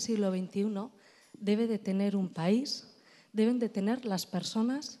en este siglo XXI debe de tener un país, deben de tener las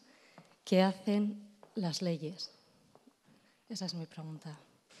personas que hacen las leyes? Esa es mi pregunta.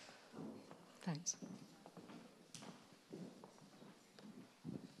 Thanks.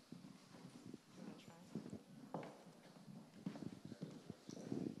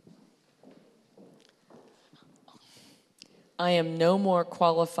 I am no more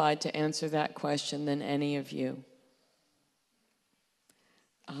qualified to answer that question than any of you.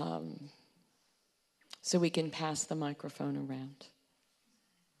 So we can pass the microphone around.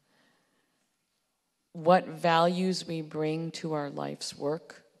 What values we bring to our life's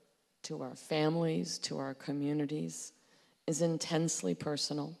work, to our families, to our communities, is intensely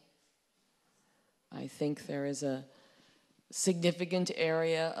personal. I think there is a significant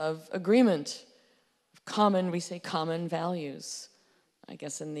area of agreement. We say common values. I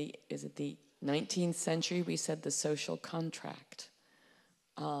guess in the 19th century, we said the social contract.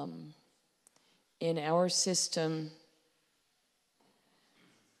 In our system,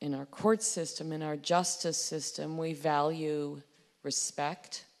 in our court system, in our justice system, we value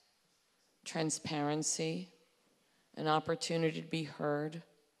respect, transparency, an opportunity to be heard,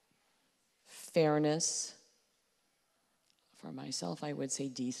 fairness. For myself, I would say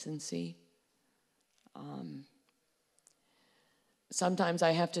decency. Sometimes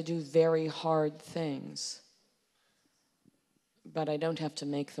I have to do very hard things, but I don't have to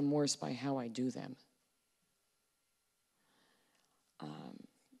make them worse by how I do them.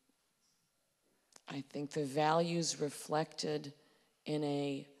 I think the values reflected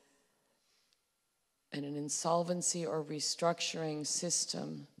in an insolvency or restructuring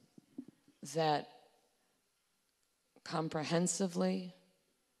system that comprehensively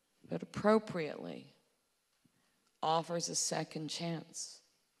but appropriately offers a second chance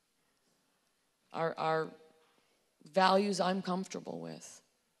are values I'm comfortable with,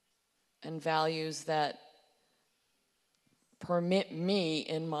 and values that permit me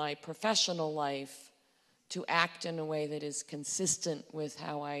in my professional life to act in a way that is consistent with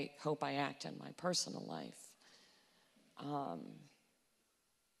how I hope I act in my personal life. I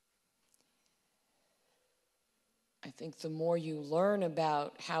think the more you learn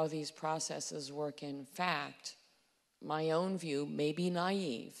about how these processes work in fact, my own view, may be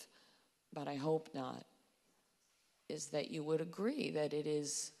naive, but I hope not, is that you would agree that it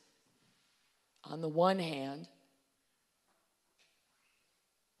is, on the one hand,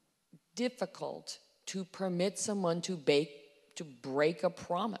 difficult to permit someone to break a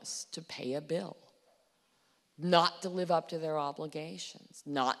promise, to pay a bill, not to live up to their obligations,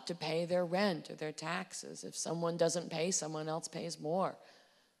 not to pay their rent or their taxes. If someone doesn't pay, someone else pays more.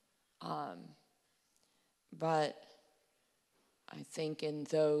 But I think in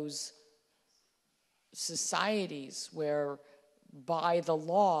those societies where by the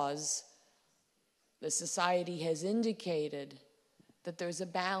laws the society has indicated that there's a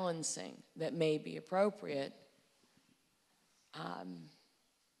balancing that may be appropriate,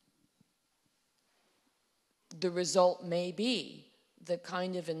 the result may be the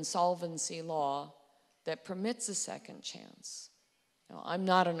kind of insolvency law that permits a second chance. Now, I'm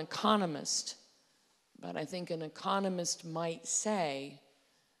not an economist, But I think an economist might say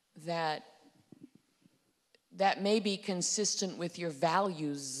that that may be consistent with your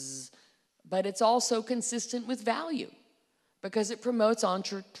values, but it's also consistent with value because it promotes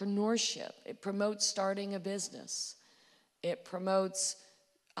entrepreneurship. It promotes starting a business. It promotes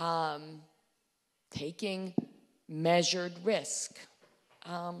taking measured risk.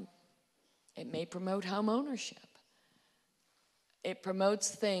 It may promote home ownership. It promotes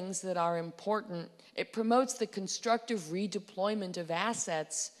things that are important. It promotes the constructive redeployment of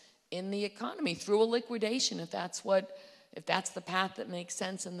assets in the economy through a liquidation, if that's the path that makes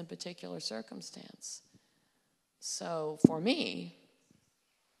sense in the particular circumstance. So for me,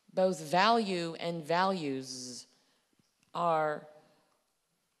 both value and values are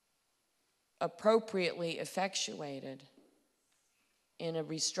appropriately effectuated in a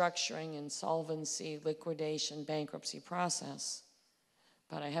restructuring, insolvency, liquidation, bankruptcy process.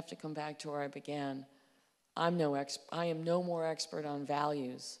 But I have to come back to where I began. I am no more expert on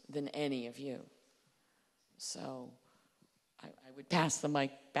values than any of you. So I would pass the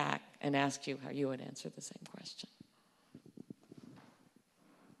mic back and ask you how you would answer the same question.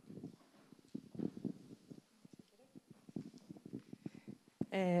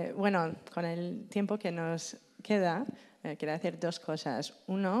 Bueno, con el tiempo que nos queda, quería hacer dos cosas.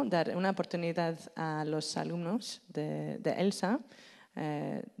 Uno, dar una oportunidad a los alumnos de ELSA.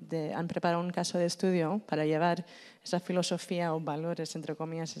 Han preparado un caso de estudio para llevar esa filosofía o valores, entre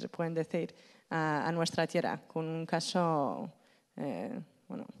comillas, si se pueden decir, a nuestra tierra, con un caso,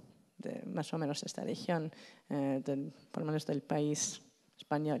 bueno, de más o menos esta región, por lo menos del país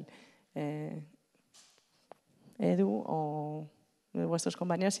español. Edu o de vuestros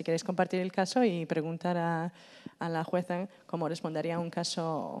compañeros, si queréis compartir el caso y preguntar a la jueza cómo respondería a un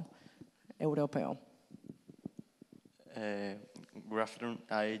caso europeo. Good afternoon.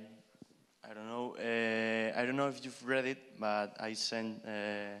 I don't know. I don't know if you've read it, but I sent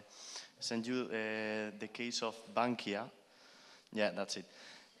you the case of Bankia. Yeah, that's it.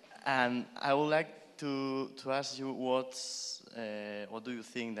 And I would like to ask you what do you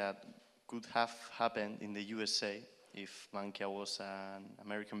think that could have happened in the USA if Bankia was an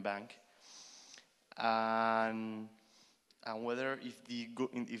American bank, and whether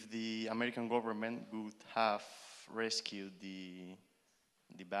if the American government would have rescued the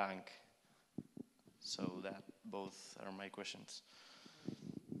bank. So that both are my questions.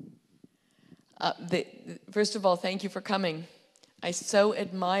 First of all, thank you for coming. I so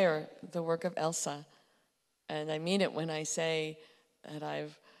admire the work of Elsa, and I mean it when I say that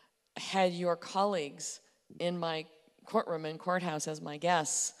I've had your colleagues in my courtroom and courthouse as my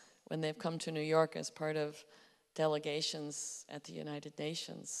guests when they've come to New York as part of delegations at the United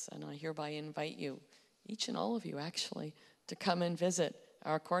Nations, and I hereby invite you, each and all of you actually, to come and visit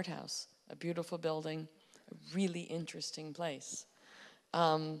our courthouse, a beautiful building, a really interesting place.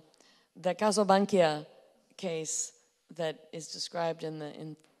 The Caso Bankia case that is described in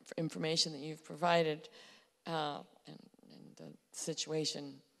the information that you've provided, and the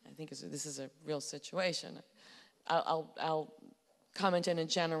situation, I think this is a real situation. I'll comment in a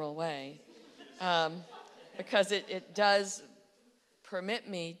general way, because it does permit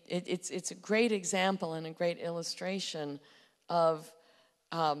me, it's a great example and a great illustration of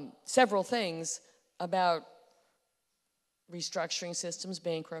several things about restructuring systems,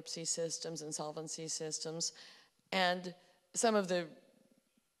 bankruptcy systems, insolvency systems, and some of the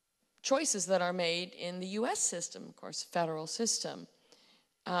choices that are made in the US system, of course, federal system,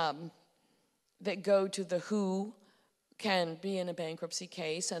 that go to the who can be in a bankruptcy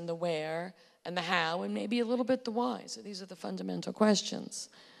case, and the where, and the how, and maybe a little bit the why. So these are the fundamental questions.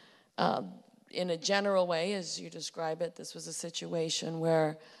 In a general way, as you describe it, this was a situation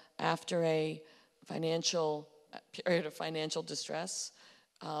where after a period of financial distress,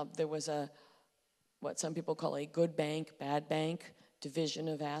 there was what some people call a good bank, bad bank, division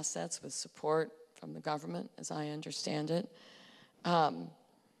of assets with support from the government, as I understand it.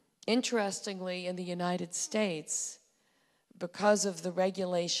 Interestingly, in the United States, because of the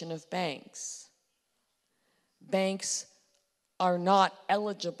regulation of banks, banks are not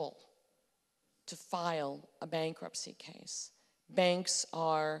eligible to file a bankruptcy case. Banks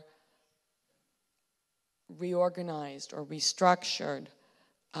are reorganized or restructured.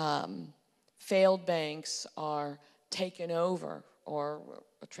 Failed banks are taken over, or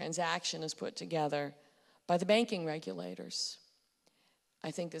a transaction is put together by the banking regulators. I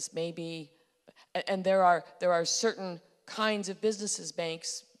think this may be, and there are certain kinds of businesses,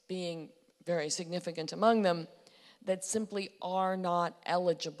 banks being very significant among them, that simply are not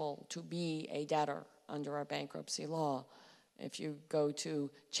eligible to be a debtor under our bankruptcy law. If you go to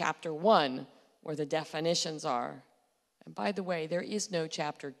Chapter 1 where the definitions are. And by the way, there is no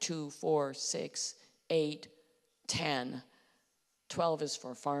chapter 2, 4, 6, 8, 10. 12 is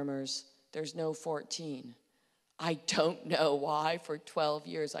for farmers. There's no 14. I don't know why for 12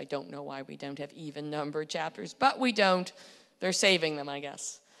 years. I don't know why we don't have even numbered chapters, but we don't. They're saving them, I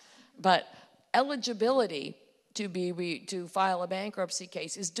guess. But eligibility to file a bankruptcy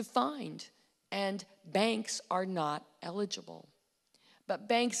case is defined, and banks are not eligible. But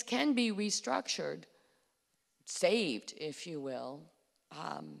banks can be restructured, saved, if you will,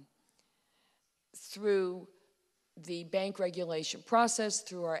 through the bank regulation process,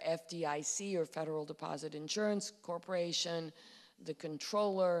 through our FDIC, or Federal Deposit Insurance Corporation, the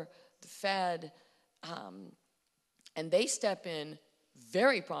controller, the Fed, and they step in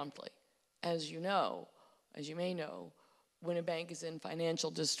very promptly. As you may know, when a bank is in financial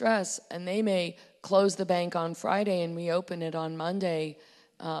distress, and they may close the bank on Friday and reopen it on Monday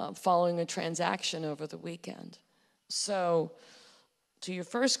following a transaction over the weekend. So, to your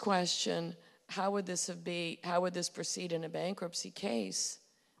first question, how would this proceed in a bankruptcy case?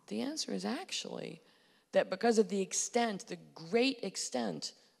 The answer is actually that because of the great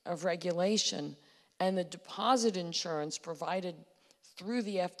extent of regulation and the deposit insurance provided through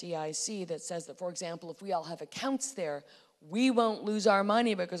the FDIC that says that, for example, if we all have accounts there, we won't lose our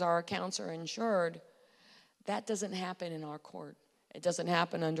money because our accounts are insured. That doesn't happen in our court. It doesn't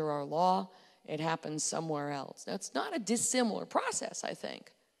happen under our law. It happens somewhere else. Now, it's not a dissimilar process, I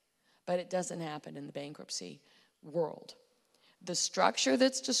think, but it doesn't happen in the bankruptcy world. The structure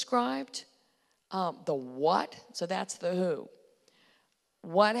that's described, the what, so that's the who.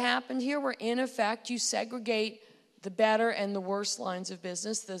 What happened here? Where in effect you segregate the better and the worse lines of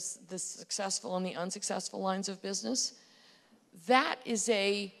business, the successful and the unsuccessful lines of business. That is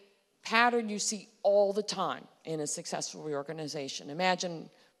a pattern you see all the time in a successful reorganization. Imagine,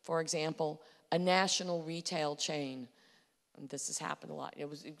 for example, a national retail chain. This has happened a lot. It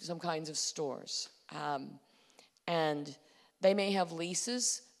was some kinds of stores. And they may have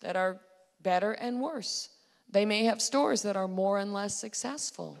leases that are better and worse. They may have stores that are more and less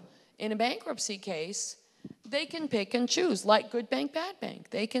successful. In a bankruptcy case, they can pick and choose, like good bank, bad bank.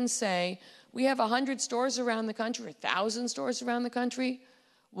 They can say, we have 100 stores around the country, 1,000 stores around the country.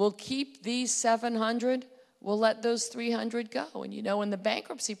 We'll keep these 700. We'll let those 300 go. And in the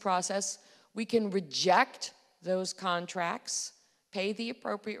bankruptcy process, we can reject those contracts, pay the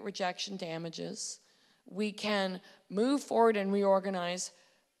appropriate rejection damages. We can move forward and reorganize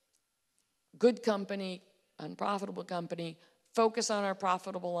good company, unprofitable company, focus on our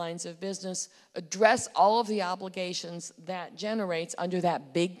profitable lines of business, address all of the obligations that generates under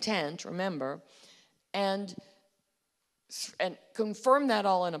that big tent, remember, and confirm that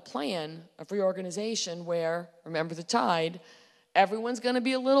all in a plan of reorganization where, remember the tide, everyone's going to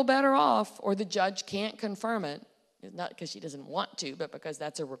be a little better off, or the judge can't confirm it, not because she doesn't want to, but because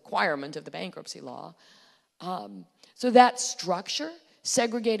that's a requirement of the bankruptcy law. So that structure,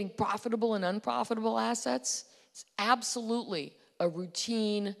 segregating profitable and unprofitable assets, is absolutely a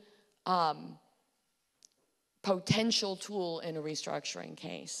routine potential tool in a restructuring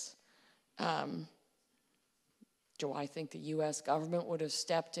case. Do I think the US government would have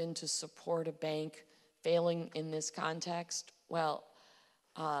stepped in to support a bank failing in this context? Well,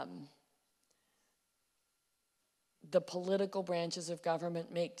 the political branches of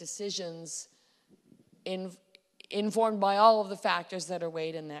government make decisions informed by all of the factors that are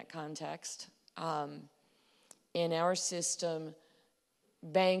weighed in that context. In our system,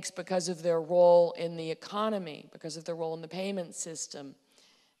 banks, because of their role in the economy, because of their role in the payment system,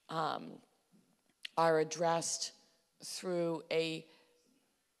 are addressed through a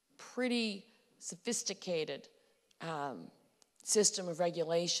pretty sophisticated system of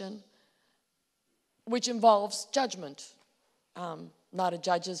regulation, which involves judgment, not a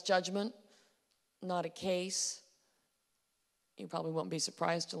judge's judgment, not a case. You probably won't be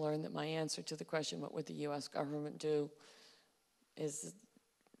surprised to learn that my answer to the question, what would the US government do, is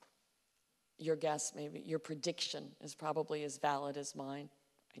your guess, maybe your prediction is probably as valid as mine.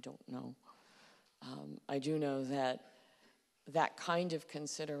 I don't know. I do know that that kind of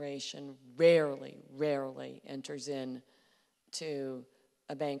consideration rarely enters into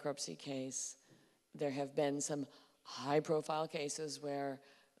a bankruptcy case. There have been some high-profile cases where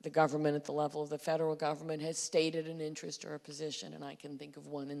the government at the level of the federal government has stated an interest or a position, and I can think of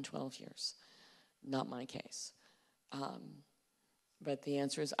one in 12 years. Not my case. But the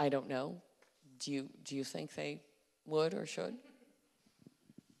answer is, I don't know. Do you think they would or should?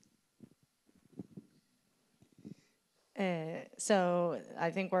 So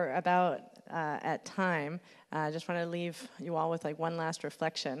I think we're about at time. I just want to leave you all with one last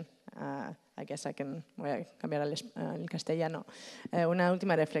reflection. voy a cambiar al castellano. Una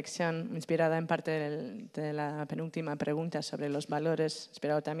última reflexión inspirada en parte de la penúltima pregunta sobre los valores,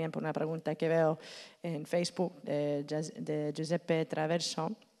 inspirado también por una pregunta que veo en Facebook de Giuseppe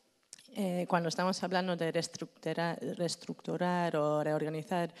Traverso. Cuando estamos hablando de reestructurar o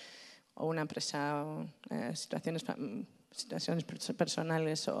reorganizar una empresa, situaciones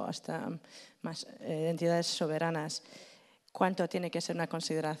personales o hasta más entidades soberanas, cuánto tiene que ser una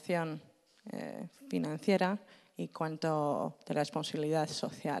consideración financiera y cuánto de responsabilidad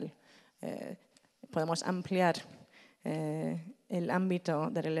social. Podemos ampliar el ámbito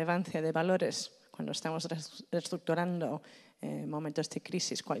de relevancia de valores cuando estamos reestructurando momentos de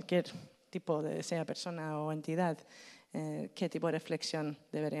crisis, cualquier tipo de sea persona o entidad. ¿Qué tipo de reflexión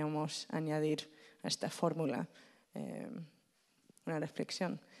deberíamos añadir a esta fórmula? Una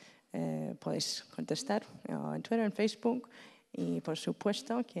reflexión. Podéis contestar en Twitter, en Facebook y, por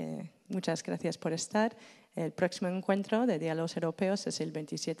supuesto, que muchas gracias por estar. El próximo encuentro de diálogos europeos es el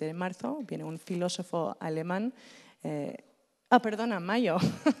 27 de marzo. Viene un filósofo alemán. Mayo.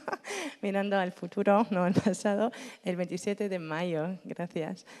 Mirando al futuro, no al pasado. El 27 de mayo,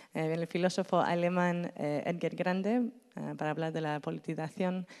 gracias. El filósofo alemán Edgar Grande para hablar de la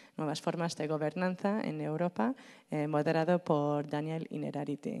politización, nuevas formas de gobernanza en Europa, moderado por Daniel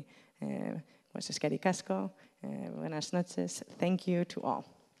Inerarity. Pues eskerrik asko. Buenas noches. Thank you to all.